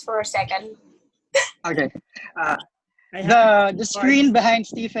froze for a second. Okay. I have The screen behind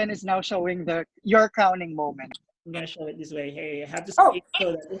Stephen is now showing your crowning moment. I'm gonna show it this way. Hey, I have to Oh. speak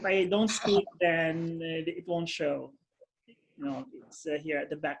so that if I don't speak, then it won't show. You know, it's here at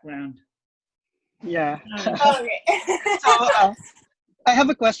the background. Yeah. Okay. So I have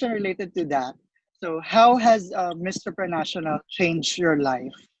a question related to that. So how has Miss Supranational changed your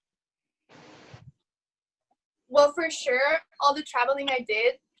life? Well, for sure, all the traveling I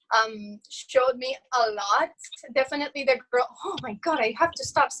did showed me a lot. Definitely the girl, oh my God, I have to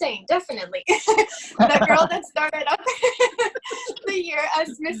stop saying definitely. The girl that started up the year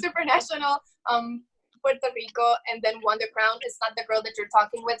as Miss Supranational, Puerto Rico, and then won the crown is not the girl that you're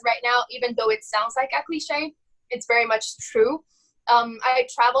talking with right now, even though it sounds like a cliche. It's very much true. I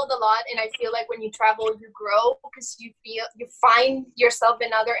traveled a lot, and I feel like when you travel, you grow because you find yourself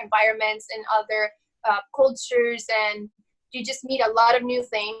in other environments and other cultures, and you just meet a lot of new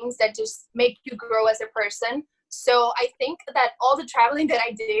things that just make you grow as a person. So I think that all the traveling that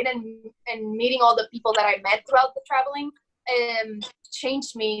I did and meeting all the people that I met throughout the traveling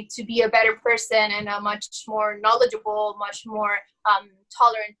changed me to be a better person and a much more knowledgeable, much more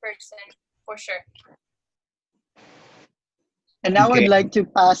tolerant person, for sure. And now Okay. I'd like to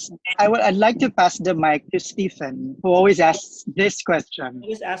pass the mic to Stephen, who always asks this question. I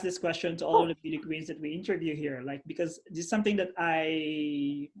always ask this question to all of the beauty queens that we interview here, like, because this is something that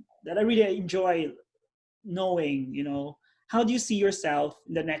I really enjoy knowing. You know, how do you see yourself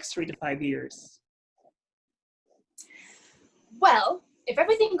in the next 3 to 5 years? Well, if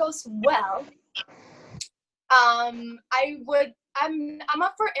everything goes well, I'm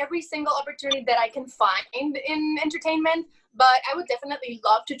up for every single opportunity that I can find in entertainment, but I would definitely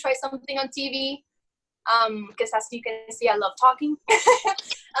love to try something on TV. Because as you can see, I love talking.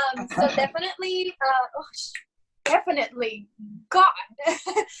 So definitely, definitely, God.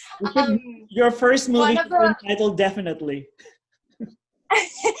 Your first movie is entitled Definitely.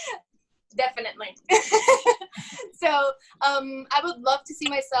 Definitely. So I would love to see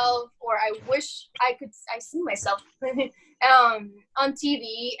myself, or I wish I see myself on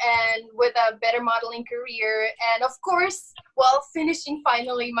TV and with a better modeling career, and of course, well, finishing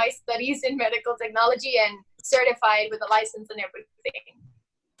finally my studies in medical technology and certified with a license and everything.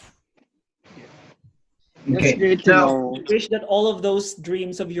 That's great to know. I wish that all of those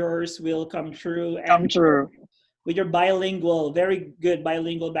dreams of yours will come true. With your very good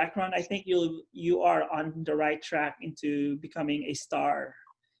bilingual background, I think you are on the right track into becoming a star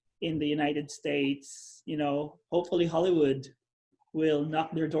in the United States. You know, hopefully Hollywood will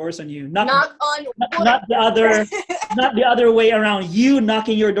knock their doors on you. Not the other way around. You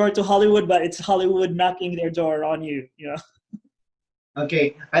knocking your door to Hollywood, but it's Hollywood knocking their door on you. You know.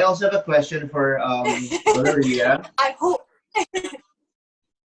 Okay, I also have a question for Valeria. I hope.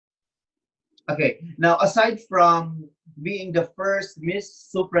 Okay, now aside from being the first Miss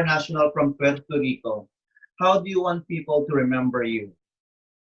Supranational from Puerto Rico, how do you want people to remember you?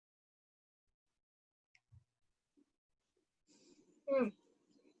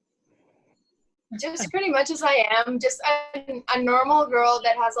 Just pretty much as I am, just a normal girl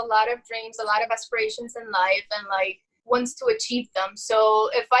that has a lot of dreams, a lot of aspirations in life, and like wants to achieve them. So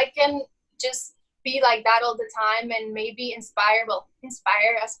if I can just be like that all the time and maybe inspire, hello,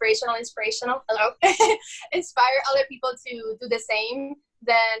 inspire other people to do the same,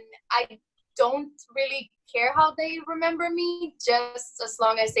 then I don't really care how they remember me, just as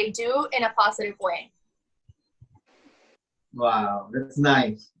long as they do in a positive way. Wow, that's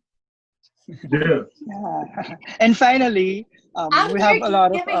nice. Yeah. And finally, we have a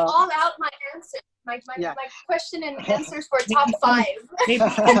lot of giving all out my answers. My question and answers for top 5. Maybe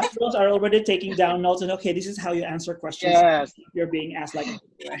girls are already taking down notes and okay, this is how you answer questions. Yes. You're being asked like.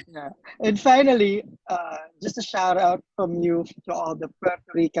 Yeah. And finally, just a shout out from you to all the Puerto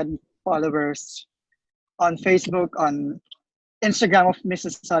Rican followers on Facebook, on Instagram of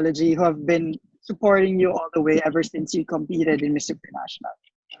Missosology, who have been supporting you all the way ever since you competed in Miss Supranational.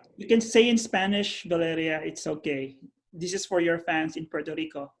 You can say in Spanish, Valeria, it's okay. This is for your fans in Puerto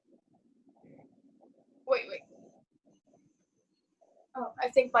Rico. Wait. Oh, I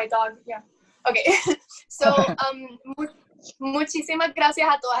think my dog, yeah. Okay. So, muchísimas gracias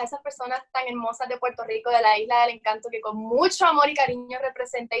a todas esas personas tan hermosas de Puerto Rico, de la Isla del Encanto, que con mucho amor y cariño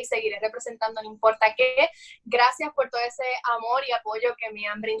representé y seguiré representando, no importa qué. Gracias por todo ese amor y apoyo que me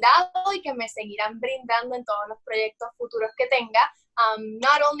han brindado y que me seguirán brindando en todos los proyectos futuros que tenga.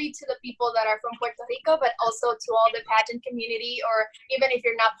 not only to the people that are from Puerto Rico, but also to all the pageant community, or even if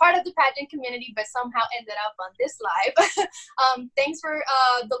you're not part of the pageant community, but somehow ended up on this live. Thanks for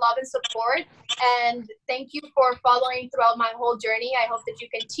the love and support. And thank you for following throughout my whole journey. I hope that you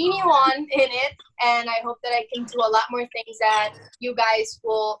continue on in it. And I hope that I can do a lot more things that you guys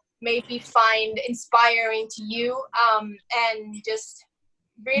will maybe find inspiring to you. And just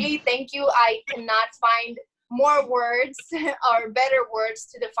really thank you. I cannot find more words or better words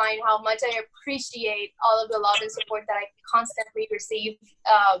to define how much I appreciate all of the love and support that I constantly receive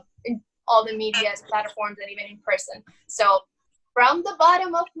in all the media platforms and even in person. So from the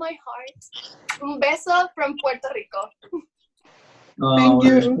bottom of my heart, un beso from Puerto Rico. Thank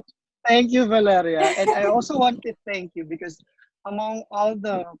you. Thank you, Valeria. And I also want to thank you because among all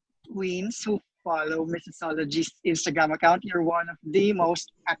the queens who follow Missosology's Instagram account, you're one of the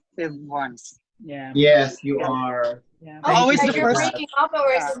most active ones. Yeah. Yes, you are. Yeah. Always the You're first. breaking up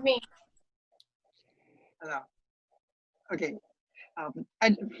hours with me. Okay.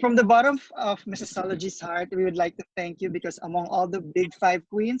 And from the bottom of Missosology's heart, we would like to thank you because among all the big 5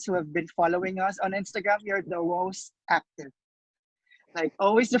 queens who have been following us on Instagram, you're the most active. Like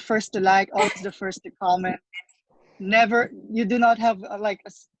always the first to like, always the first to comment. Never, you do not have a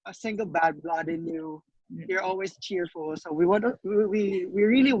single bad blood in you. You're always cheerful. So we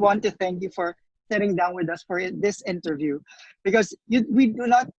really want to thank you for sitting down with us for this interview, because we do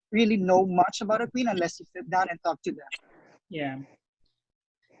not really know much about a queen unless you sit down and talk to them. Yeah.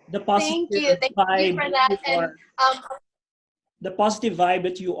 The positive Thank you for that. And the positive vibe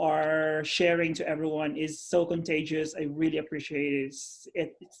that you are sharing to everyone is so contagious. I really appreciate it.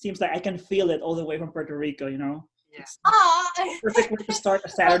 It seems like I can feel it all the way from Puerto Rico, you know? Yeah. Perfect way to start a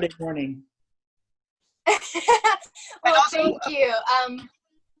Saturday morning. Well, also, thank you.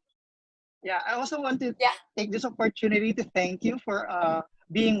 Yeah, I also want to take this opportunity to thank you for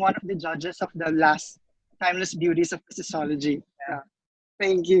being one of the judges of the last Timeless Beauties of Missosology.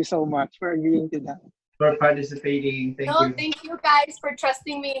 Thank you so much for agreeing to that. For participating. Thank you. Thank you guys for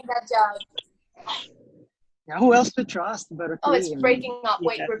trusting me in that job. Yeah, who else to trust but a queen? Oh, it's breaking up.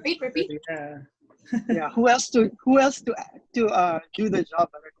 Wait, Yeah. repeat. Yeah. Yeah, who else to do the job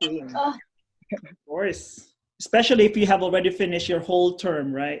of a queen? Of course. Especially if you have already finished your whole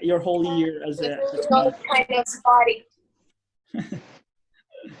term, right? Your whole year as a kind of spotty.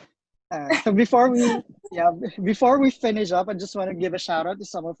 So before we finish up, I just want to give a shout out to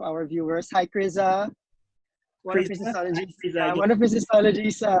some of our viewers. Hi, Krisa, one of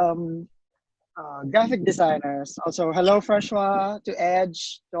Missosology's graphic designers. Also, hello, Francois, to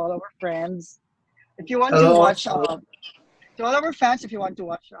Edge, to all our friends. If you want to watch, to all our fans, if you want to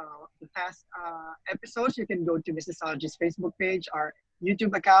watch the past episodes, you can go to Missosology's Facebook page, our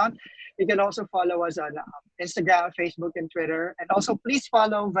YouTube account. You can also follow us on Instagram, Facebook, and Twitter. And also, please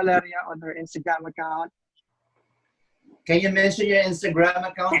follow Valeria on her Instagram account. Can you mention your Instagram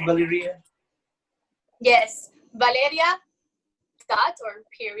account, Valeria? Yes, Valeria dot or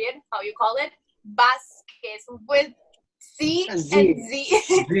period, how you call it, Vazquez with C and Z.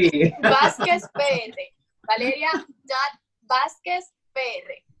 Vazquez PR. Valeria dot Vazquez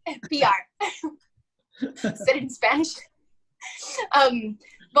PR. Said it in Spanish.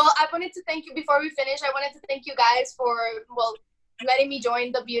 Well, I wanted to thank you before we finish. I wanted to thank you guys for letting me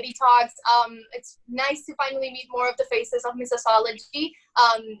join the beauty talks. It's nice to finally meet more of the faces of Missosology.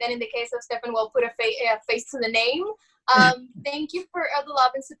 And in the case of Stefan, we'll put a face to the name. Thank you for the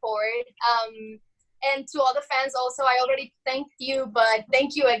love and support. And to all the fans also, I already thanked you, but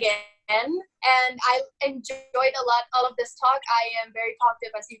thank you again. And I enjoyed a lot all of this talk. I am very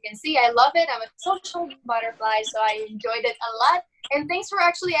talkative, as you can see. I love it. I'm a social butterfly, so I enjoyed it a lot. And thanks for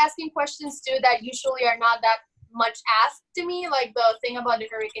actually asking questions too that usually are not that much asked to me, like the thing about the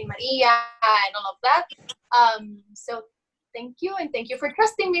Hurricane Maria and all of that. So thank you, and thank you for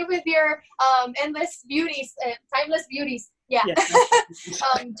trusting me with your endless beauties, timeless beauties. Yeah,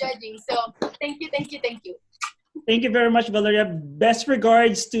 judging. So thank you. Thank you very much, Valeria. Best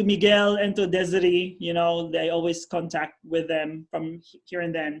regards to Miguel and to Desiree. You know, I always contact with them from here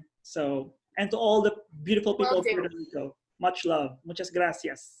and then. So, and to all the beautiful people of Puerto Rico. Much love. Muchas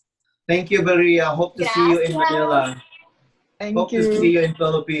gracias. Thank you, Valeria. Hope to see you in Manila. Hope to see you in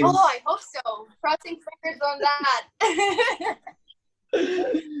Philippines. Oh, I hope so. Crossing fingers on that.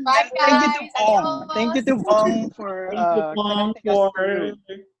 Bye, guys. Thank you to Bong for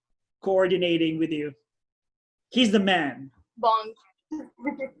coordinating with you. He's the man. Bong.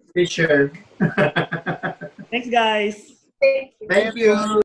 Teacher. Thanks, guys. Thank you. Thank you.